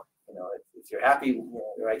 Well, if you're happy,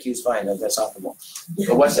 your IQ is fine, that's optimal.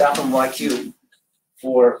 But what's the optimal IQ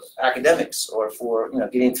for academics or for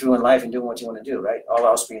getting through in life and doing what you want to do, right? All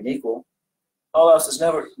else being equal. All else is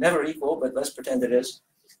never equal, but let's pretend it is.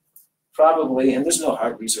 Probably, and there's no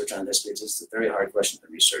hard research on this because it's a very hard question to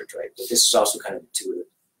research, right? But this is also kind of intuitive.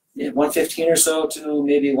 115 or so to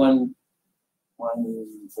maybe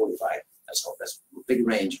 145. That's a big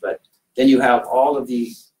range, but then you have all of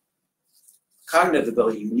the cognitive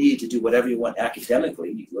ability you need to do whatever you want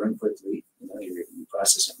academically. You learn quickly, you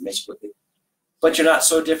process information quickly, but you're not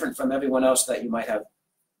so different from everyone else that you might have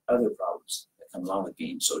other problems that come along with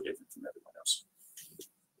being so different from everyone else.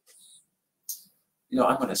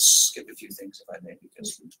 I'm going to skip a few things if I may,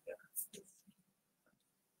 because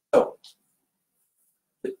so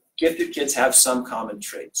the gifted kids have some common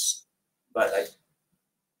traits, but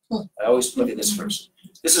I always look at this first.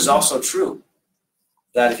 This is also true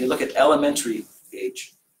that if you look at elementary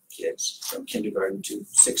age kids from kindergarten to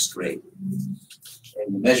 6th grade,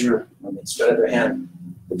 and you measure when they spread their hand,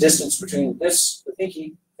 the distance between the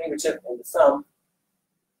pinky, fingertip, and the thumb,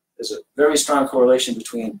 there's a very strong correlation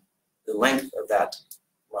between the length of that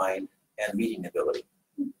line and reading ability.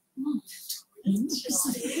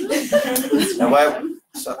 Now,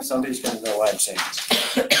 somebody's going to know why I'm saying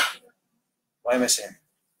this. Why am I saying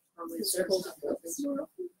it?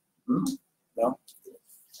 No?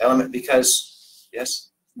 Element because, yes?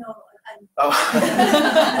 No, Oh.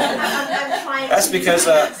 I'm trying That's because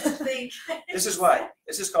to think. This is why.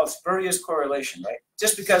 This is called spurious correlation, right?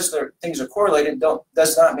 Just because things are correlated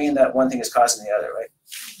does not mean that one thing is causing the other, right?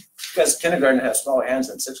 Because kindergarten has smaller hands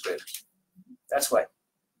than 6th graders. That's why.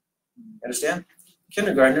 Understand?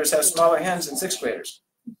 Kindergartners have smaller hands than 6th graders.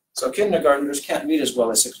 So kindergartners can't read as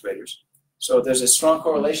well as 6th graders. So there's a strong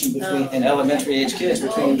correlation between in elementary age kids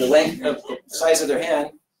between the length of the size of their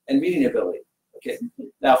hand and reading ability. Okay.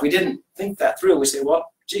 Now, if we didn't think that through, we say,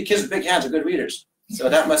 well, gee, kids with big hands are good readers. So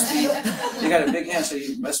that must be, you got a big hand, so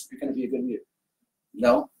you're going to be a good reader.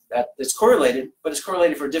 No, it's correlated, but it's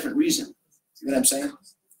correlated for a different reason. See what I'm saying?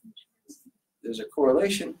 There's a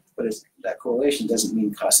correlation, but that correlation doesn't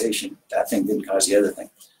mean causation. That thing didn't cause the other thing.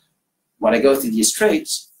 When I go through these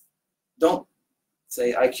traits, don't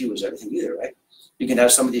say IQ is everything either, right? You can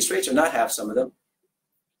have some of these traits or not have some of them.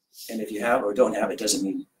 And if you have or don't have, it doesn't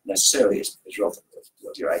mean necessarily it's relative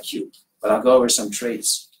to your IQ. But I'll go over some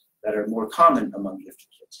traits that are more common among gifted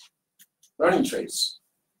kids. Learning traits,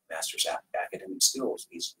 masters academic skills,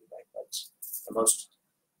 easily, right? That's the most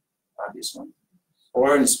obvious one.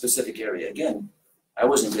 Or in a specific area. Again, I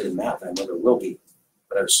wasn't good in math, I never will be,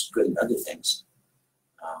 but I was good in other things.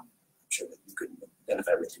 I'm sure that you could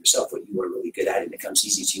identify with yourself what you are really good at, and it comes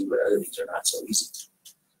easy to you, but other things are not so easy.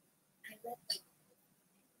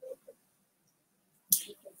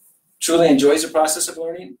 Truly enjoys the process of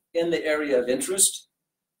learning in the area of interest,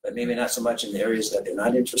 but maybe not so much in the areas that they're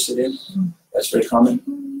not interested in. That's very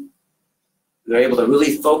common. They're able to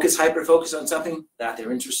really focus, hyper-focus on something that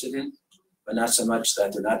they're interested in, but not so much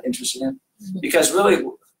that they're not interested in. Because really,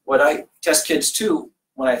 what I test kids too,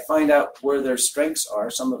 when I find out where their strengths are,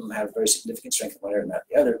 some of them have very significant strength in one area and not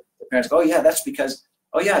the other. The parents go, oh yeah, that's because,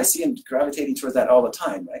 oh yeah, I see him gravitating towards that all the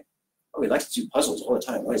time, right? Oh, he likes to do puzzles all the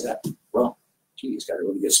time. Why is that? Well, gee, he's got a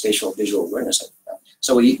really good spatial visual awareness.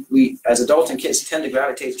 So we as adults and kids tend to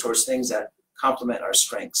gravitate towards things that complement our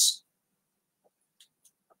strengths.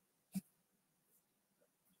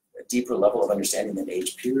 A deeper level of understanding than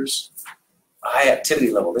age peers. A high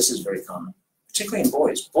activity level, this is very common, particularly in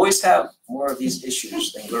boys. Boys have more of these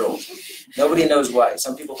issues than girls. Nobody knows why.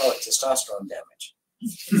 Some people call it testosterone damage.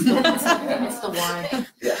 It's the why.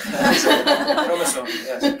 Yeah, chromosome,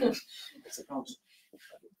 yes. It's a chromosome.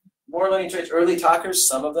 More learning traits, early talkers,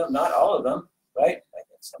 some of them, not all of them, right? I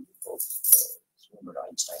think some people, remember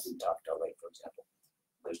Einstein didn't talk till late, for example.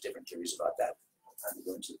 There's different theories about that. I'm going to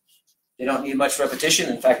go into. They don't need much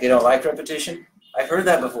repetition. In fact, they don't like repetition. I've heard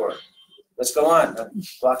that before. Let's go on,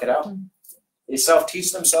 block it out. They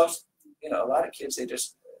self-teach themselves. You know, a lot of kids, they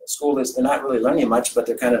just, school is, they're not really learning much, but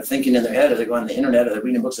they're kind of thinking in their head, or they're going on the internet, or they're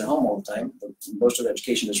reading books at home all the time. Most of their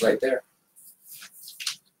education is right there.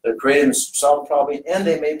 They're creative and solve problems, and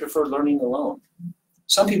they may prefer learning alone.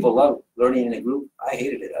 Some people love learning in a group. I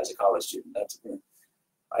hated it as a college student. That's, you know,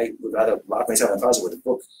 I would rather lock myself in a closet with a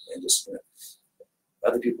book and just, you know,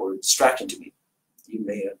 other people are distracting to me. You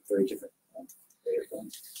may have very different way of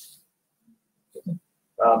going.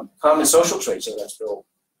 Common social traits, so that's Bill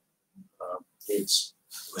Gates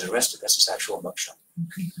was arrested. That's his actual mugshot.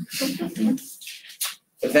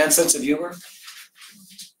 Advanced sense of humor.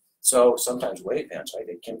 So sometimes way advanced,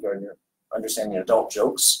 right? Kindergarten, understanding adult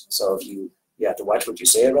jokes. So if you have to watch what you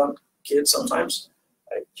say around kids sometimes.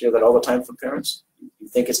 I hear that all the time from parents. You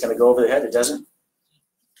think it's going to go over their head, it doesn't.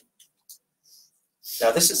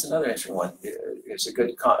 Now this is another interesting one. It's a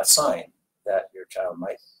good sign that your child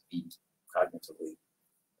might be cognitively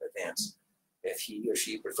advanced. If he or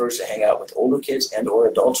she prefers to hang out with older kids and or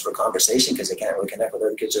adults for conversation because they can't really connect with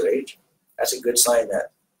other kids their age, that's a good sign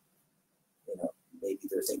that, you know, maybe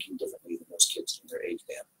they're thinking differently than most kids in their age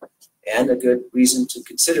band. And a good reason to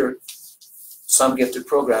consider some gifted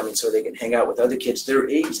programming so they can hang out with other kids their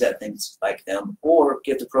age that thinks like them, or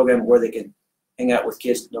gifted program where they can hang out with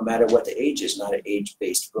kids no matter what the age is, not an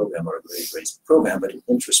age-based program or a grade-based program, but an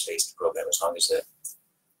interest-based program as long as the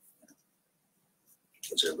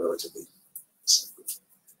kids are relatively simple.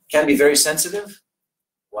 Can be very sensitive.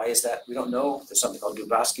 Why is that? We don't know. There's something called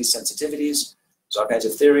Dubrovsky's sensitivities. There's all kinds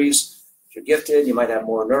of theories. If you're gifted, you might have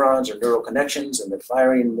more neurons or neural connections, and they're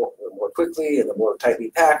firing more quickly and they're more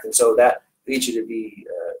tightly packed, and so that leads you to be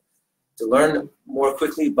to learn more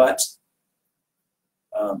quickly, but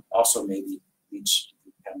also maybe leads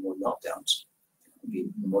you to have more meltdowns, be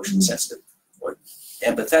emotionally sensitive or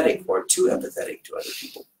empathetic or too empathetic to other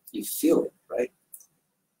people. You feel it, right?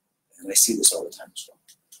 And I see this all the time as well.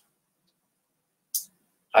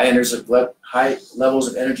 High levels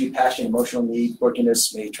of energy, passion, emotional need,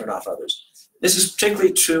 quirkiness may turn off others. This is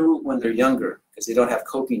particularly true when they're younger because they don't have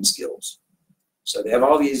coping skills. So they have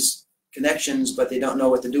all these connections, but they don't know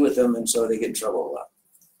what to do with them, and so they get in trouble a lot.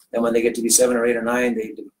 Then when they get to be 7 or 8 or 9,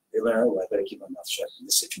 they learn, oh, I better keep my mouth shut in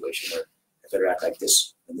this situation, or I better act like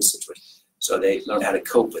this in this situation. So they learn how to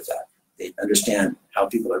cope with that. They understand how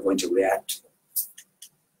people are going to react to them.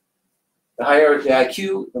 The higher the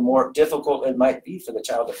IQ, the more difficult it might be for the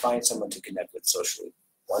child to find someone to connect with socially.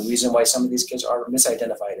 One reason why some of these kids are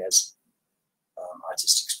misidentified as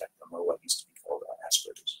autistic spectrum, or what used to be called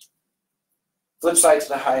Asperger's. Flip side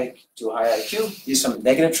to a high IQ, these are some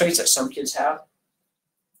negative traits that some kids have.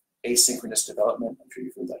 Asynchronous development, I'm sure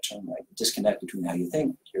you've heard that term, like disconnect between how you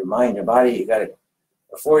think, your mind, your body. You got a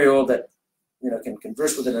 4-year-old that, you know, can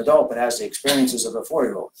converse with an adult but has the experiences of a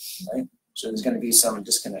 4-year-old, right? So there's going to be some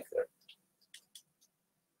disconnect there.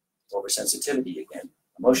 Oversensitivity again,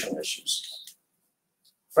 emotional issues.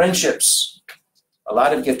 Friendships. A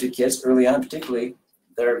lot of gifted kids, early on particularly,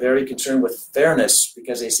 they're very concerned with fairness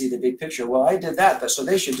because they see the big picture. Well, I did that, so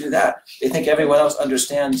they should do that. They think everyone else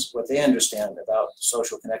understands what they understand about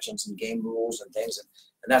social connections and game rules and things, and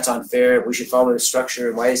that's unfair. We should follow the structure,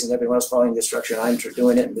 and why isn't everyone else following the structure and I'm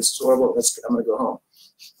doing it, and this is horrible, I'm going to go home.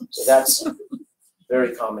 So that's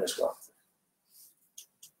very common as well.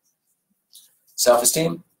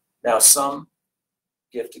 Self-esteem. Now, some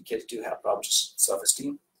gifted kids do have problems with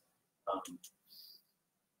self-esteem. Go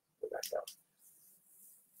back down.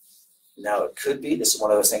 Now, it could be, this is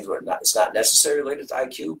one of those things where it's not necessarily related to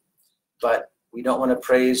IQ, but we don't want to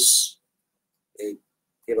praise,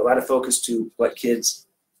 give a lot of focus to what kids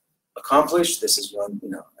accomplish. This is one,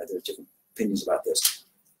 there are different opinions about this.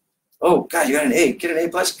 Oh, God, you got an A, get an A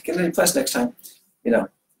plus next time,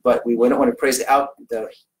 but we don't want to praise the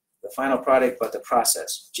final product, but the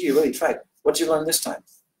process. Gee, you really tried. What did you learn this time?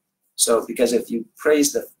 So, because if you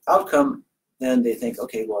praise the outcome, then they think,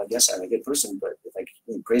 okay, well, I guess I'm a good person, but if I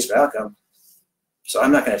get praise for outcome, so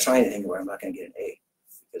I'm not going to try anything where I'm not going to get an A,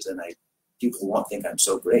 because then people won't think I'm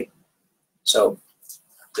so great. So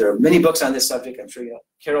there are many books on this subject. I'm sure you know.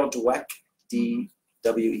 Carol Dweck,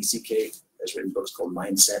 D-W-E-C-K, has written books called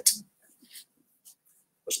Mindset.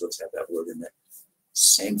 Most books have that word in it.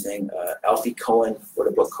 Same thing. Alfie Cohen wrote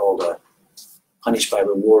a book called Punished by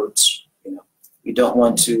Rewards. We don't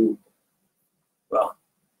want to, well,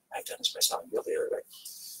 I've done this myself. I'm guilty of it, right?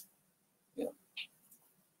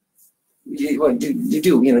 You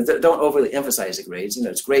do. Don't overly emphasize the grades.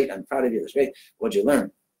 It's great. I'm proud of you. It's great. What'd you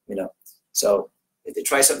learn? So if they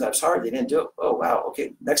try something that's hard, they didn't do it. Oh wow.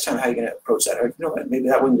 Okay. Next time, how are you going to approach that? Or you know what? Maybe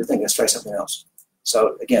that wasn't your thing. Let's try something else.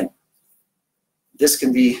 So again, this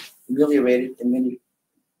can be ameliorated in many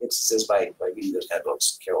instances by reading those kind of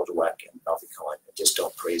books, Carol Dweck and Alfie Cohen. Just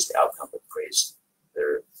don't praise the outcome, but praise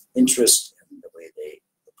their interest and the way they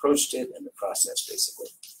approached it and the process, basically.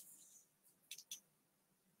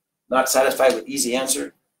 Not satisfied with easy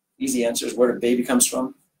answer. Easy answers, where the baby comes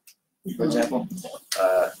from, for example.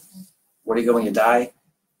 Where do you go when you die?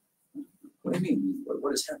 What do you mean?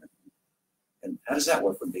 What is heaven? And how does that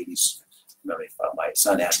work with babies? Remember, my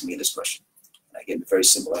son asked me this question, and I gave him a very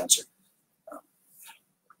simple answer.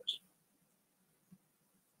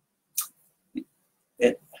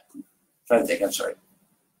 Trying to think, I'm sorry,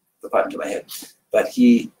 the popped into my head. But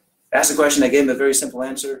he asked the question, I gave him a very simple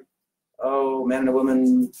answer. Oh, man and a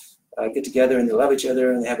woman get together and they love each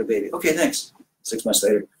other and they have a baby. Okay, thanks. 6 months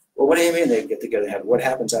later, well, what do you mean they get together and have? What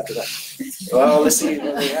happens after that? Well, let's see.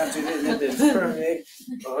 Well, they have to.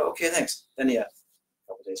 Okay, thanks. Then a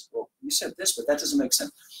couple days. Well, you said this, but that doesn't make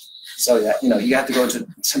sense. So yeah, you have to go into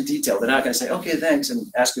some detail. They're not going to say, okay, thanks, and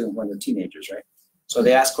ask you when they're teenagers, right? So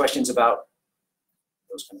they ask questions about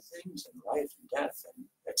those kind of things, and life and death, and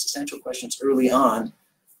existential questions early on.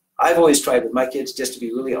 I've always tried with my kids just to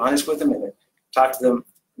be really honest with them and talk to them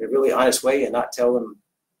in a really honest way and not tell them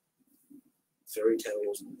fairy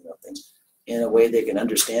tales and things in a way they can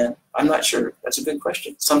understand. I'm not sure. That's a good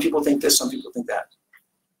question. Some people think this, some people think that.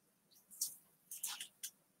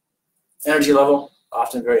 Energy level,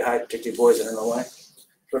 often very high, particularly boys, I don't know why.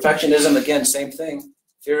 Perfectionism, again, same thing.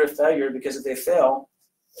 Fear of failure, because if they fail,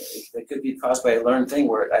 it could be caused by a learned thing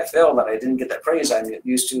where I failed and I didn't get that praise I'm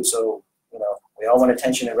used to, so we all want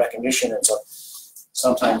attention and recognition, and so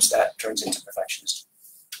sometimes that turns into perfectionism.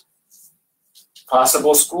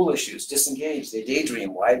 Possible school issues, disengaged, they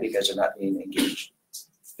daydream. Why? Because they're not being engaged.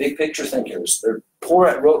 Big picture thinkers, they're poor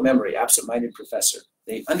at rote memory, absent-minded professor.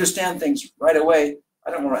 They understand things right away. I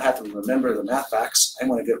don't want to have to remember the math facts. I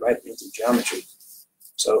want to get right into geometry.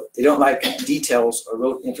 So they don't like details or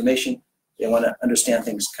rote information. They want to understand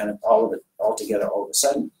things kind of all of it, all together, all of a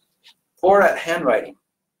sudden. Poor at handwriting.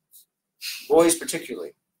 Boys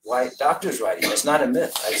particularly. Why? Doctor's writing. It's not a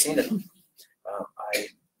myth. I've seen it. You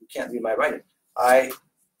can't read my writing. I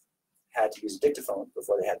had to use a dictaphone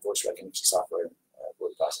before they had voice recognition software and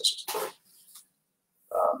word processors.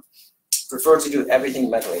 Prefer to do everything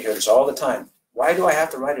mentally. I hear this all the time. Why do I have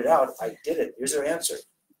to write it out? I did it. Here's their answer.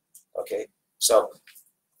 Okay, so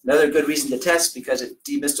another good reason to test, because it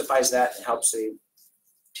demystifies that and helps a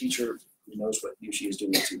teacher who knows what he or she is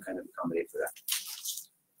doing to kind of accommodate for that.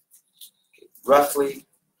 Okay. Roughly,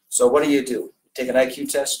 so what do? Take an IQ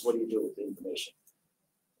test, what do you do with the information?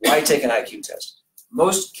 Why take an IQ test?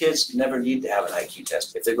 Most kids never need to have an IQ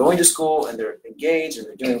test. If they're going to school and they're engaged and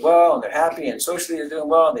they're doing well and they're happy and socially they're doing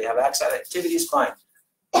well and they have outside activities, fine.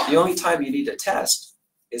 The only time you need to test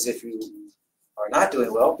is if you are not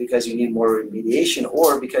doing well because you need more remediation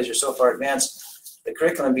or because you're so far advanced, the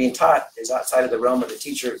curriculum being taught is outside of the realm of the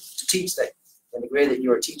teacher to teach that in the grade that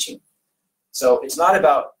you are teaching. So it's not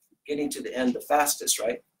about getting to the end the fastest,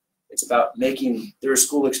 right? It's about making their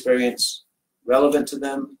school experience relevant to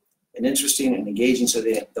them and interesting and engaging so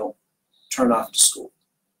they don't turn off to school.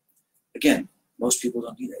 Again, most people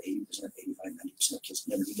don't do that. 80%, 85, 90% of kids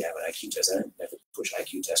never do that with IQ tests. I don't never push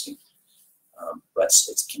IQ testing. But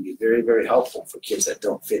it can be very, very helpful for kids that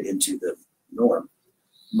don't fit into the norm.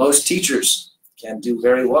 Most teachers can do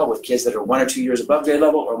very well with kids that are 1 or 2 years above grade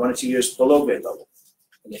level or 1 or 2 years below grade level.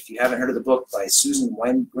 And if you haven't heard of the book by Susan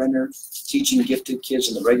Weinbrenner, Teaching Gifted Kids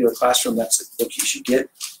in the Regular Classroom, that's a book you should get.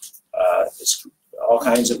 It's all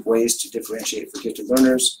kinds of ways to differentiate for gifted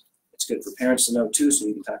learners. It's good for parents to know too, so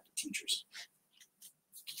you can talk to teachers.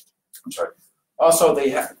 I'm sorry. Also, they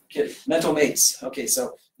have mental mates. Okay,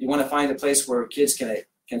 so you want to find a place where kids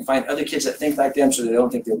can find other kids that think like them so they don't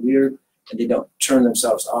think they're weird and they don't turn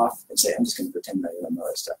themselves off and say, I'm just going to pretend I don't know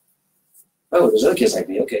that stuff. Oh, there's other kids like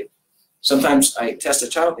me. Okay. Sometimes I test a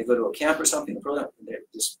child, they go to a camp or something, and they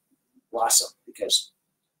just blossom because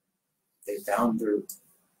they found their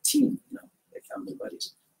team, they found their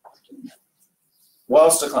buddies.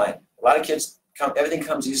 Walls decline. A lot of kids, everything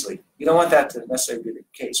comes easily. You don't want that to necessarily be the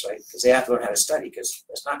case, right? Because they have to learn how to study, because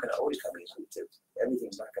it's not going to always come easily to them.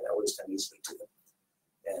 Everything's not going to always come easily to them.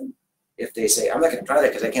 And if they say, I'm not going to try that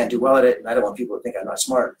because I can't do well at it, and I don't want people to think I'm not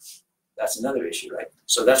smart, that's another issue, right?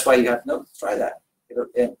 So that's why you have to try that.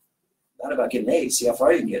 And not about getting A's, see how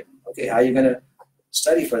far you can get. Okay, how are you going to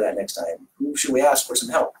study for that next time? Who should we ask for some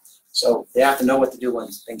help? So they have to know what to do when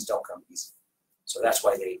things don't come easy. So that's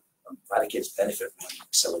why a lot of kids benefit from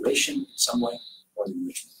acceleration in some way or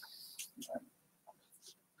enrichment. Okay.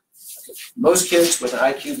 Most kids with an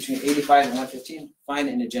IQ between 85 and 115 find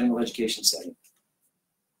it in a general education setting.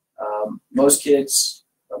 Most kids,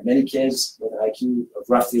 or many kids with an IQ of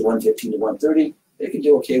roughly 115 to 130, they can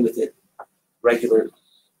do okay with it regular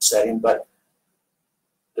setting, but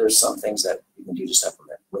there's some things that you can do to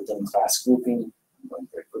supplement. Within class grouping, I'm going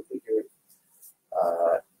very quickly here.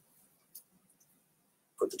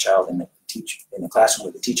 Put the child in the classroom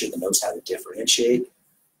with a teacher that knows how to differentiate,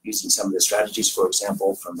 using some of the strategies, for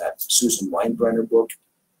example, from that Susan Weinbrenner book,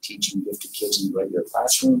 Teaching Gifted Kids in the Regular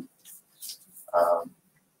Classroom.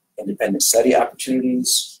 Independent study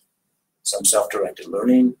opportunities, some self-directed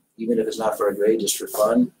learning, even if it's not for a grade, just for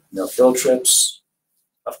fun. No field trips.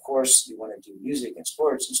 Of course, you want to do music and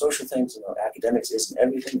sports and social things. Academics isn't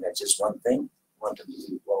everything. That's just one thing. You want to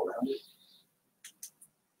be well-rounded.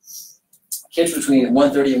 Kids between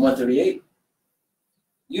 130 and 138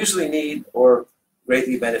 usually need or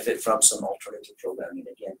greatly benefit from some alternative programming.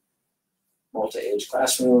 Again, multi-age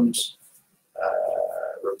classrooms,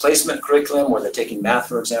 replacement curriculum where they're taking math,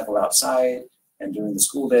 for example, outside, and during the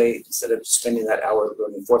school day, instead of spending that hour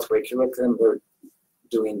learning 4th grade curriculum, they're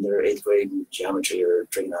doing their 8th grade geometry or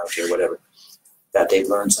trigonometry or whatever that they've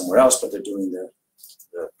learned somewhere else, but they're doing the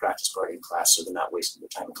practice part in class, so they're not wasting their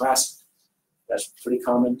time in class. That's pretty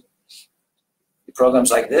common. The programs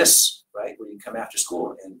like this, right, where you come after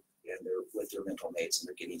school and they're with their mental mates and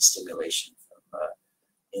they're getting stimulation from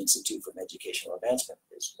Institute for Educational Advancement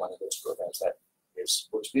is one of those programs that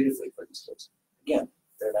works beautifully for these kids. Again,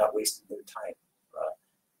 they're not wasting their time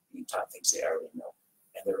being taught things they already know,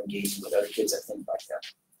 and they're engaging with other kids that think like that.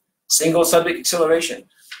 Single subject acceleration.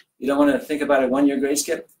 You don't want to think about a 1-year grade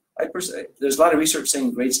skip. There's a lot of research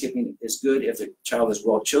saying grade skipping is good if the child is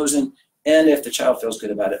well chosen and if the child feels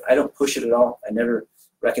good about it. I don't push it at all. I never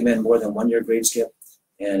recommend more than 1-year grade skip,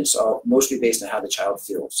 and it's all mostly based on how the child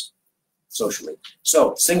feels socially.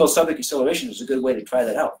 So single subject acceleration is a good way to try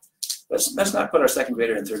that out. Let's not put our 2nd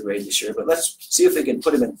grader in 3rd grade this year, but let's see if we can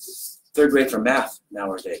put them in 3rd grade for math an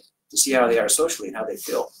hour a day to see how they are socially and how they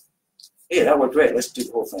feel. Hey, that worked great. Let's do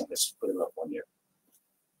the whole thing. Let's put them up 1 year.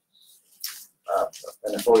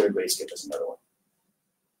 And a 4-year grade skip is another one.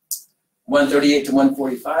 138 to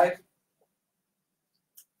 145.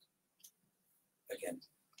 Again,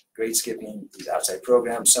 grade skipping, these outside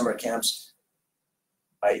programs, summer camps,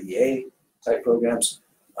 IEA type programs.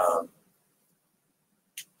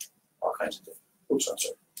 All kinds of different. Oops, I'm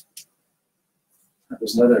sorry.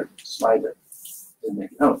 There's another slide that didn't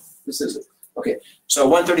make it. Oh, this is it. Okay, so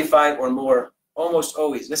 135 or more, almost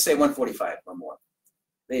always, let's say 145 or more.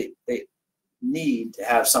 They need to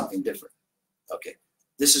have something different. Okay,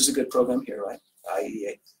 this is a good program here, right?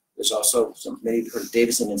 IEA. There's also some, maybe heard of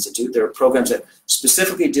Davidson Institute. There are programs that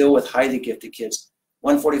specifically deal with highly gifted kids.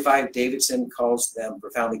 145, Davidson calls them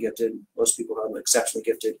profoundly gifted. Most people call them exceptionally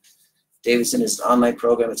gifted. Davidson is an online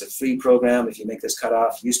program. It's a free program. If you make this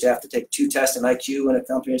cutoff, you used to have to take 2 tests, an IQ and a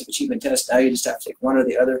comprehensive achievement test. Now you just have to take one or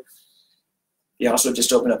the other. You also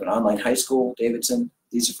just opened up an online high school, Davidson.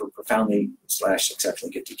 These are for profoundly /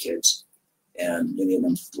 exceptionally gifted kids, and many of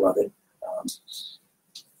them love it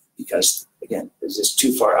because again, is just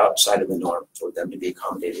too far outside of the norm for them to be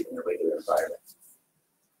accommodated in a regular environment.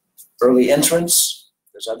 Early entrance,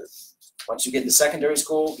 there's other, once you get into secondary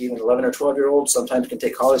school, even 11 or 12-year-olds sometimes can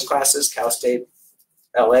take college classes. Cal State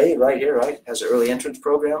LA, right here, right, has an early entrance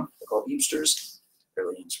program called Giftedness,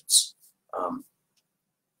 early entrance.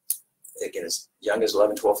 They get as young as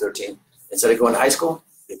 11, 12, 13. Instead of going to high school,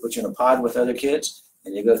 they put you in a pod with other kids,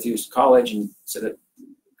 and you go through college and sort of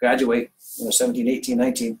graduate, 17, 18,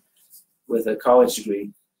 19 with a college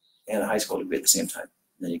degree and a high school degree at the same time.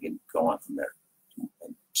 And then you can go on from there.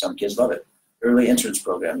 And some kids love it. Early entrance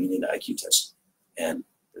program, you need an IQ test. And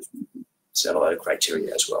set a lot of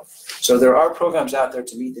criteria as well. So there are programs out there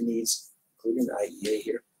to meet the needs, including the IEA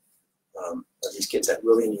here, of these kids that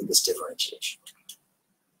really need this differentiation.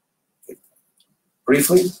 Okay.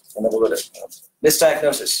 Briefly, and then we'll go to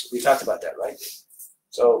misdiagnosis. We talked about that, right?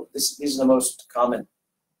 So these are the most common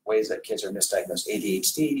ways that kids are misdiagnosed.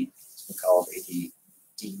 ADHD, we call it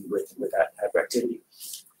ADD with hyperactivity.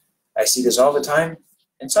 I see this all the time.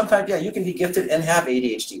 And sometimes, yeah, you can be gifted and have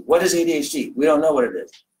ADHD. What is ADHD? We don't know what it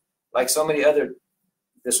is. Like so many other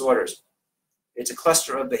disorders, it's a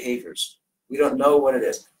cluster of behaviors. We don't know what it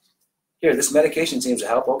is. Here, this medication seems to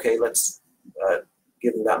help. Okay, let's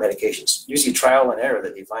give them that medications. Usually trial and error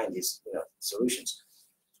that they find these solutions.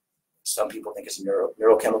 Some people think it's a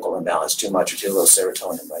neurochemical imbalance, too much or too little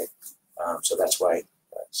serotonin, right? So that's why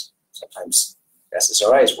sometimes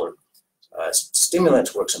SSRIs work.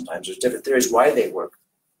 Stimulants work sometimes. There's different theories why they work,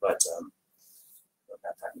 but I don't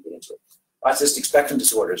have time to get into it. Autistic spectrum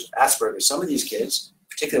disorders, Asperger's, some of these kids,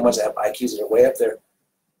 particularly ones that have IQs that are way up there,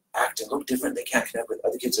 act and look different. They can't connect with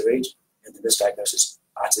other kids their age, and the misdiagnosis,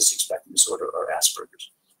 autistic spectrum disorder or Asperger's.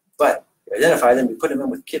 But we identify them, we put them in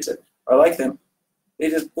with kids that are like them, they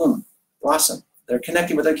just, boom, blossom. They're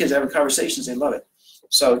connecting with other kids, having conversations, they love it.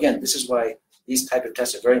 So again, this is why these type of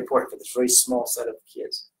tests are very important for this very small set of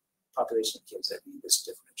kids, population of kids that need this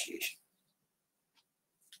differentiation.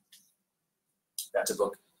 That's a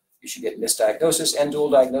book. You should get misdiagnosis and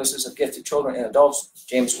dual diagnosis of gifted children and adults.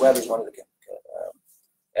 James Webb is one of the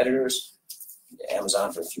editors.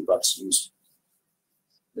 Amazon for a few bucks used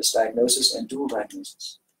misdiagnosis and dual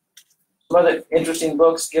diagnosis. Some other interesting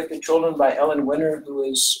books, Gifted Children by Ellen Winter, who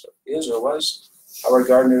is or was Howard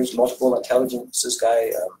Gardner's multiple intelligences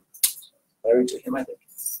guy, married to him, I think.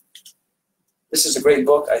 This is a great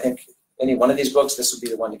book. I think any one of these books, this would be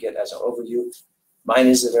the one to get as an overview. Mine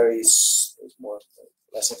is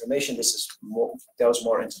less information. This is delves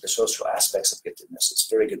more into the social aspects of giftedness. It's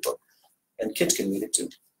a very good book. And kids can read it too.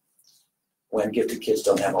 When gifted kids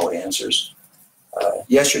don't have all the answers.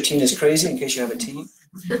 Yes, your teen is crazy, in case you have a teen.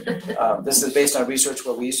 This is based on research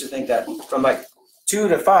where we used to think that from like 2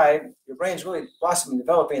 to 5, your brain's really blossoming,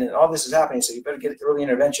 developing, and all this is happening, so you better get early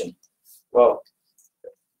intervention. Well,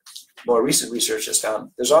 more recent research has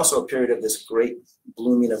found there's also a period of this great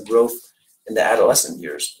blooming of growth in the adolescent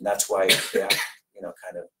years, and that's why they have,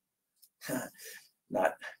 kind of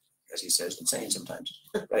not, as he says, insane sometimes,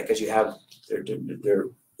 right? Because you have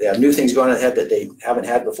they have new things going on in the head that they haven't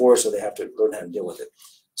had before, so they have to learn how to deal with it.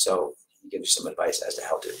 So he gives you some advice as to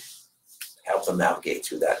how to help them navigate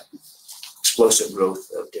through that explosive growth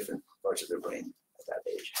of different parts of their brain at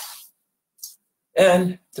that age.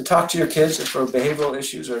 And to talk to your kids for behavioral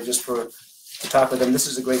issues or just to talk with them, this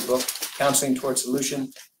is a great book, Counseling Towards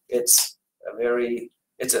Solution. It's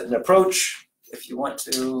an approach, if you want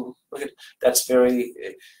to look at, that's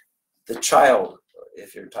the child,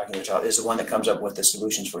 if you're talking to a child, is the one that comes up with the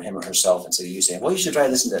solutions for him or herself. Instead of you saying, well, you should try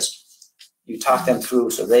this and this. You talk them through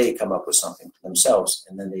so they come up with something themselves,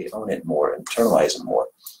 and then they own it more, internalize it more.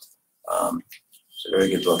 It's a very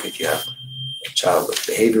good book if you have a child with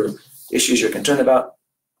behavior issues you're concerned about,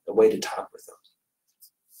 a way to talk with them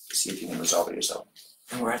to see if you can resolve it yourself.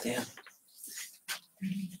 And we're at the end.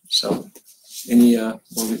 So,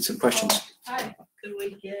 we'll get some questions. Hi, could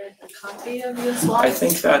we get a copy of your slide? I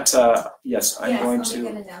think that, yes, I'm going I'll to.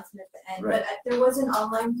 make an announcement at the end, Right. but there was an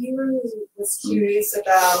online viewer who was curious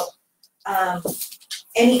about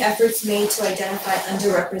any efforts made to identify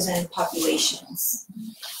underrepresented populations.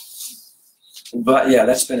 But yeah,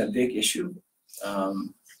 that's been a big issue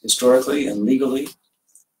historically and legally,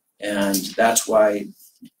 and that's why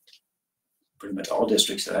pretty much all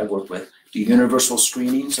districts that I work with do universal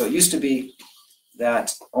screening. So it used to be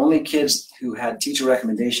that only kids who had teacher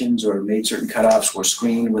recommendations or made certain cutoffs were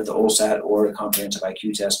screened with the OLSAT or a comprehensive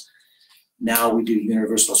IQ test. Now we do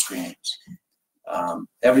universal screenings.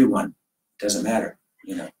 Everyone, doesn't matter,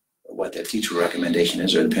 what the teacher recommendation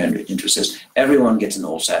is or the parent interest is. Everyone gets an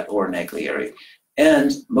OLSAT or an Naglieri.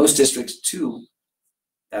 And most districts too,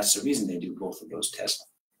 that's the reason they do both of those tests.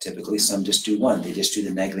 Typically, some just do one. They just do the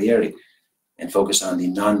Naglieri. and focus on the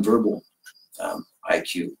nonverbal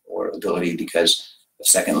IQ or ability because of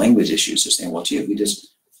second language issues. They're saying, well, gee,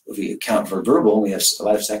 if we account for verbal, we have a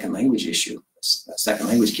lot of second language second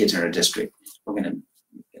language kids in our district.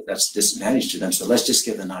 That's disadvantage to them. So let's just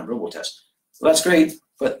give the nonverbal test. Well, that's great,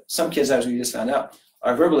 but some kids, as we just found out,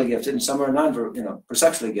 are verbally gifted and some are non-verbal,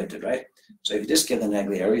 perceptually gifted, right? So if you just give the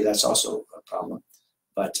negli area, that's also a problem.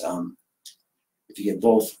 But if you get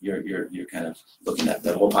both, you're kind of looking at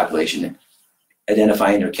the whole population and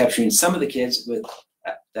identifying or capturing some of the kids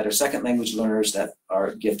that are second language learners that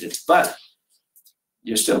are gifted. But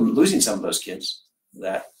you're still losing some of those kids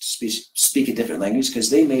that speak a different language because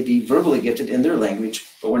they may be verbally gifted in their language,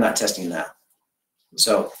 but we're not testing that.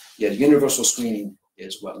 So yeah, universal screening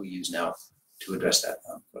is what we use now to address that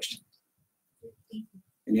question.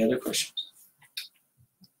 Any other questions?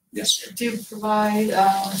 Yes. Do you provide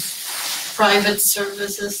private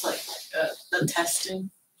services like the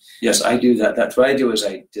testing? Yes, I do that. That's what I do is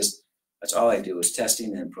that's all I do is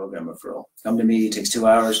testing and program referral. Come to me, it takes 2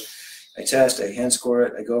 hours. I test, I hand score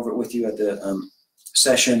it, I go over it with you at the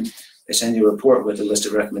session. I send you a report with a list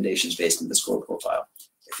of recommendations based on the score profile.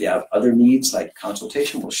 If you have other needs like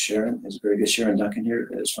consultation, well, Sharon is very good. Sharon Duncan here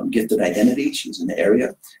is from Gifted Identity. She's in the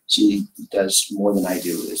area. She does more than I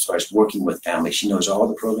do as far as working with families. She knows all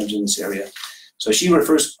the programs in this area. So she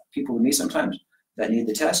refers people to me sometimes that need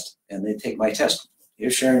the test, and they take my test.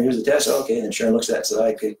 Here's Sharon, here's the test. Oh, okay, and then Sharon looks at it so that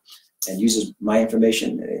I could, and uses my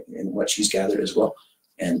information and what she's gathered as well,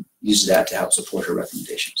 and uses that to help support her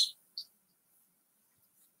recommendations.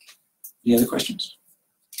 Any other questions?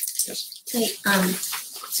 Yes.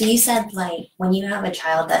 So you said like when you have a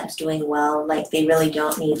child that's doing well, like they really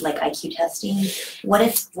don't need like IQ testing. What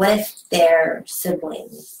if their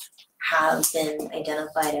siblings have been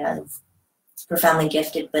identified as profoundly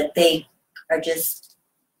gifted, but they are just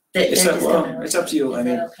It's up to you. I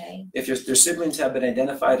mean, okay? if their siblings have been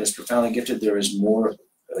identified as profoundly gifted, there is more of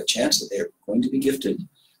a chance that they're going to be gifted.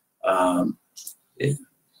 Some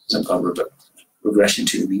called regression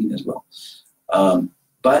to the mean as well.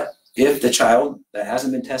 But if the child that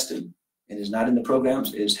hasn't been tested and is not in the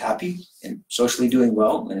programs is happy and socially doing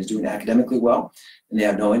well and is doing academically well, and they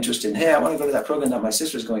have no interest in, hey, I want to go to that program that my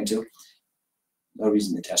sister's going to, no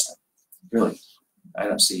reason to test them. Really, I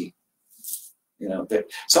don't see,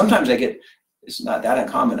 sometimes I get, it's not that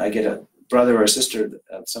uncommon, I get a brother or a sister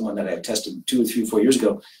of someone that I have tested 2 or 3 or 4 years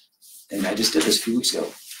ago, and I just did this a few weeks ago.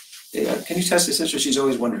 Can you test your sister? She's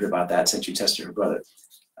always wondered about that since you tested her brother.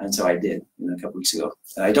 And so I did a couple weeks ago.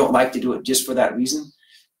 And I don't like to do it just for that reason,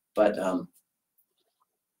 but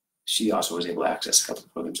she also was able to access a couple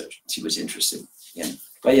of programs that she was interested in.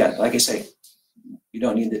 But yeah, like I say, you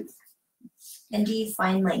don't need it. And do you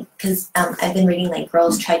find because I've been reading like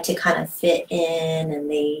girls try to kind of fit in and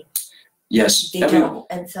they don't,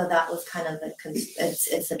 and so that was kind of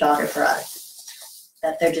it's a dogger for us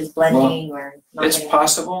that they're just blending or not. It's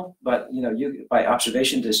possible, but you by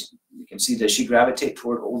observation you can see, does she gravitate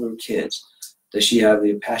toward older kids? Does she have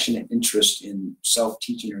the passionate interest in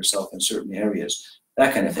self-teaching herself in certain areas?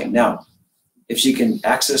 That kind of thing. Now, if she can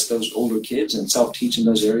access those older kids and self-teach in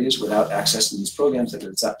those areas without accessing these programs that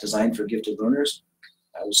are designed for gifted learners,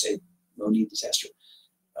 I would say no need to test her.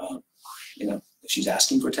 If she's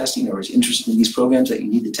asking for testing or is interested in these programs that you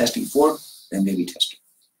need the testing for, then maybe test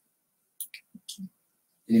her.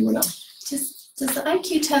 Anyone else? Does the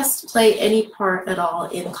IQ test play any part at all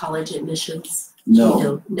in college admissions?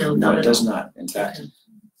 No, not it does not. In fact,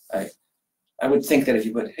 I would think that if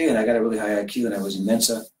you put, hey, and I got a really high IQ and I was in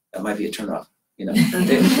Mensa, that might be a turnoff. They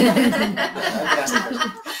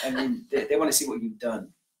want to see what you've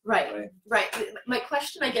done. Right. My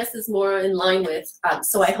question, I guess, is more in line with,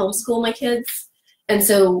 so I homeschool my kids, and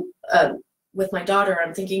so with my daughter,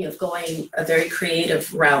 I'm thinking of going a very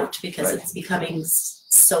creative route because it's becoming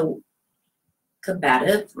so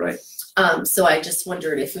combative. Right. So I just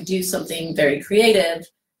wondered if we do something very creative,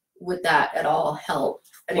 would that at all help?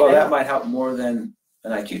 That might help more than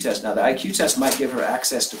an IQ test. Now, the IQ test might give her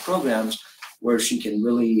access to programs where she can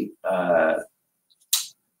really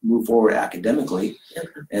move forward academically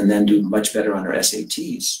and then do much better on her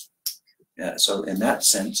SATs. So in that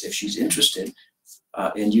sense, if she's interested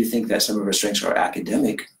and you think that some of her strengths are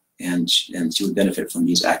academic and she would benefit from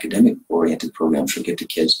these academic-oriented programs for gifted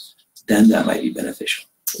kids, then that might be beneficial.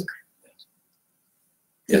 Okay.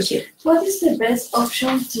 Yes. Thank you. What is the best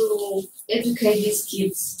option to educate these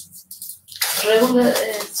kids? Regular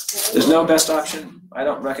school? There's no best option. I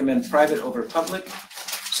don't recommend private over public.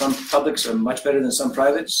 Some publics are much better than some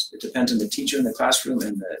privates. It depends on the teacher in the classroom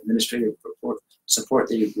and the administrative support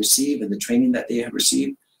they receive and the training that they have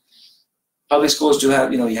received. Public schools do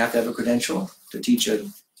have, you have to have a credential to teach a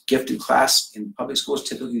gifted class in public schools,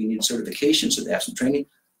 typically you need certification, so they have some training.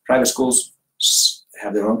 Private schools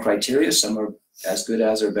have their own criteria. Some are as good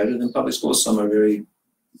as or better than public schools. Some are very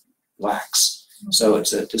lax. So it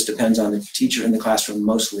just depends on the teacher in the classroom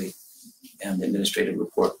mostly and the administrative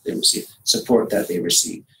support that they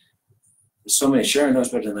receive. There's so many, Sharon knows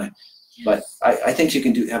better than I, but I think you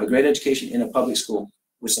can have a great education in a public school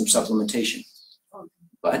with some supplementation.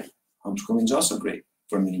 But homeschooling is also great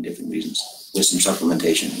for many different reasons with some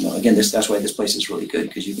supplementation. You know, again, that's why this place is really good,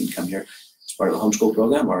 because you can come here as part of a homeschool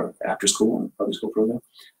program or after school and public school program.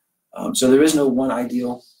 So there is no one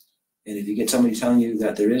ideal. And if you get somebody telling you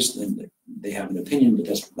that there is, then they have an opinion, but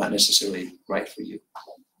that's not necessarily right for you.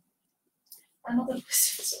 Another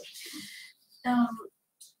question, sorry.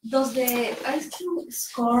 Does the IQ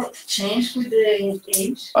score change with the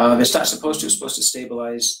age? It's not supposed to. It's supposed to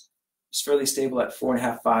stabilize. It's fairly stable at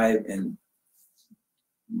 4.5, 5, and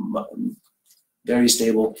very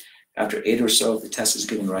stable after 8 or so if the test is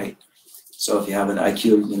given right. So if you have an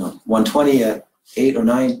IQ, 120 at 8 or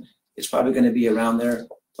 9, it's probably going to be around there,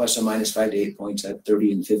 plus or minus 5 to 8 points at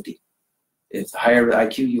 30 and 50. If the higher the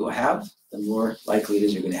IQ you have, the more likely it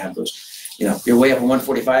is you're going to have those. If you're way up at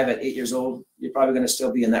 145 at 8 years old, you're probably going to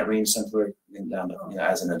still be in that range somewhere down to,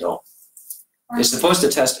 as an adult. It's supposed to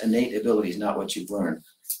test innate abilities, not what you've learned.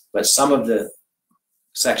 But some of the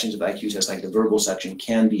sections of the IQ test, like the verbal section,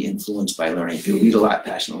 can be influenced by learning. If you read a lot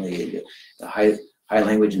passionately, a high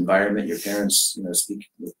language environment, your parents speak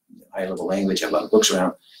with high level language, have a lot of books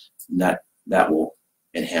around, that will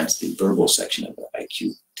enhance the verbal section of the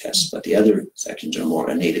IQ test. But the other sections are more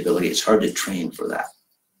innate ability. It's hard to train for that.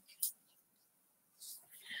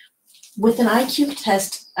 With an IQ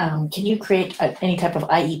test, can you create any type of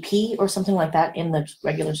IEP or something like that in the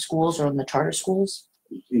regular schools or in the charter schools?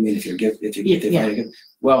 You mean if you're gifted? Yeah.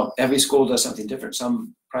 Well, every school does something different.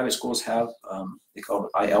 Some private schools have, they call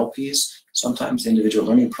it ILPs, sometimes individual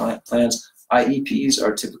learning plans. IEPs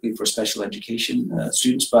are typically for special education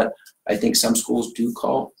students, but I think some schools do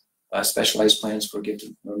call specialized plans for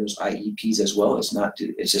gifted learners IEPs as well.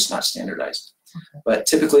 It's just not standardized. Okay. But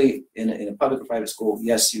typically in a public or private school,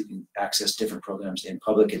 yes, you can access different programs. In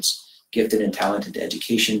public, it's gifted and talented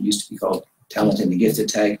education. It used to be called talented and gifted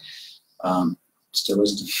tag. Still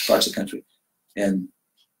is in parts of the country. And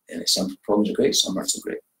some programs are great, some aren't so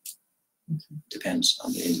great. Okay. Depends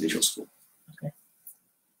on the individual school. Okay.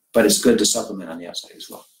 But it's good to supplement on the outside as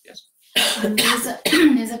well, yes.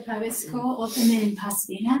 There's a private school opened in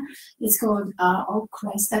Pasadena. It's called All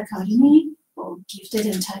Christ Academy for Gifted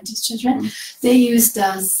and Talented Children. Mm-hmm. They use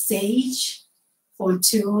the SAGE or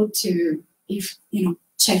tool to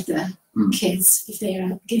check the kids if they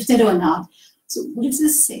are gifted or not. So what is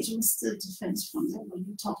this SAGE? What's the difference from what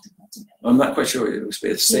you talked about today? I'm not quite sure what it was.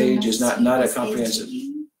 SAGE is not a comprehensive.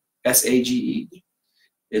 SAGE.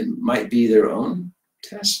 It might be their own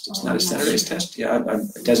test. It's not a standardized test. Yeah,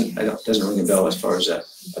 it doesn't ring a bell as far as a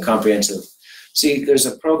comprehensive. See, there's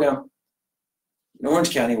a program in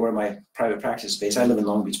Orange County where my private practice is based. I live in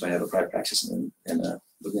Long Beach, but I have a private practice in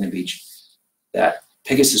Laguna Beach. That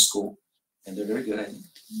Pegasus School, and they're very good, I think.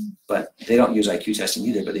 But they don't use IQ testing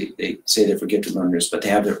either, but they say they're for gifted learners, but they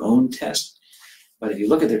have their own test. But if you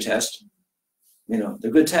look at their test, they're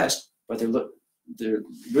good tests, but they're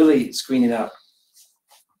really screening out.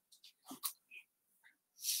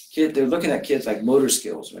 They're looking at kids like motor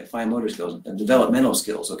skills, right? Fine motor skills and developmental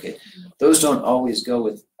skills, okay? Those don't always go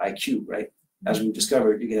with IQ, right? As we've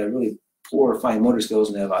discovered, you get a really poor fine motor skills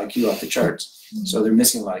and they have IQ off the charts. So they're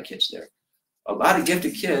missing a lot of kids there. A lot of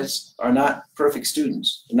gifted kids are not perfect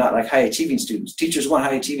students. They're not like high achieving students. Teachers want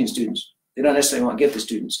high achieving students. They don't necessarily want gifted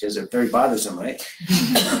students because they're very bothersome, right?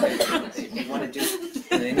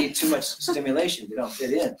 They need too much stimulation. They don't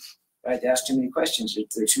fit in, right? They ask too many questions.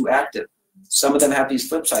 They're too active. Some of them have these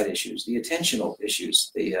flipside issues, the attentional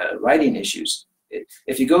issues, the writing issues.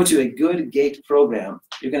 If you go to a good GATE program,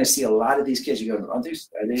 you're going to see a lot of these kids. You go, are they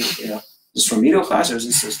this from middle class or is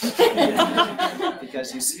this system?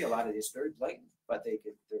 Because you see a lot of these very blatant, but they're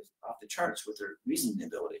off the charts with their reasoning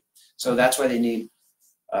ability. So that's why they need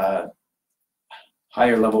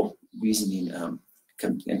higher level reasoning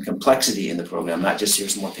and complexity in the program, not just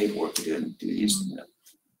here's more paperwork to do and do these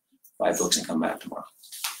 5 books and come back tomorrow.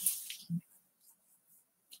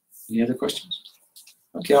 Any other questions?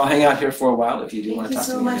 Okay, I'll hang out here for a while if you do want to talk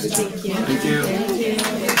to me. Thank you. Thank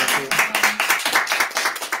you.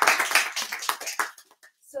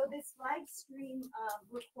 So this live stream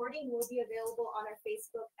recording will be available on our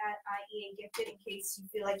Facebook at IEA Gifted in case you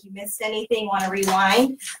feel like you missed anything, want to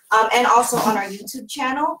rewind, and also on our YouTube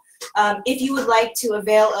channel. If you would like to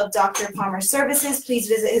avail of Dr. Palmer's services, please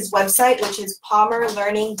visit his website, which is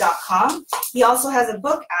palmerlearning.com. He also has a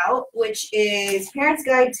book out, which is Parents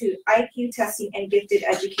Guide to IQ Testing and Gifted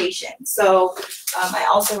Education. So I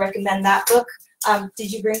also recommend that book.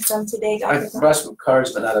 Did you bring some today, Dr. I brought some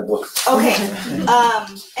cards, but not a book. Okay.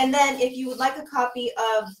 And then if you would like a copy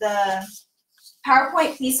of the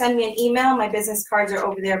PowerPoint, please send me an email. My business cards are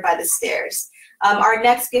over there by the stairs. Our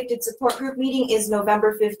next Gifted Support Group meeting is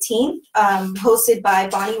November 15th, hosted by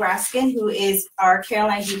Bonnie Raskin, who is our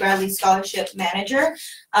Caroline G. Bradley Scholarship Manager.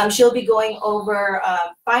 She'll be going over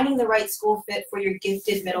finding the right school fit for your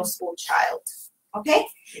gifted middle school child. Okay?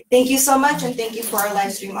 Thank you so much, and thank you for our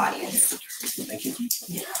live stream audience. Thank you.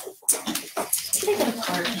 Can I get a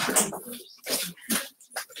card?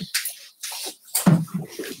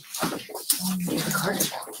 The card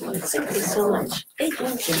is out. Thank you so much. Thank you.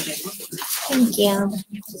 Thank you.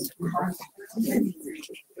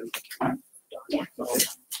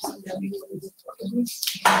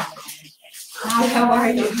 Hi, how are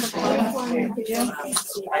you?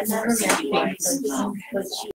 I've never met you.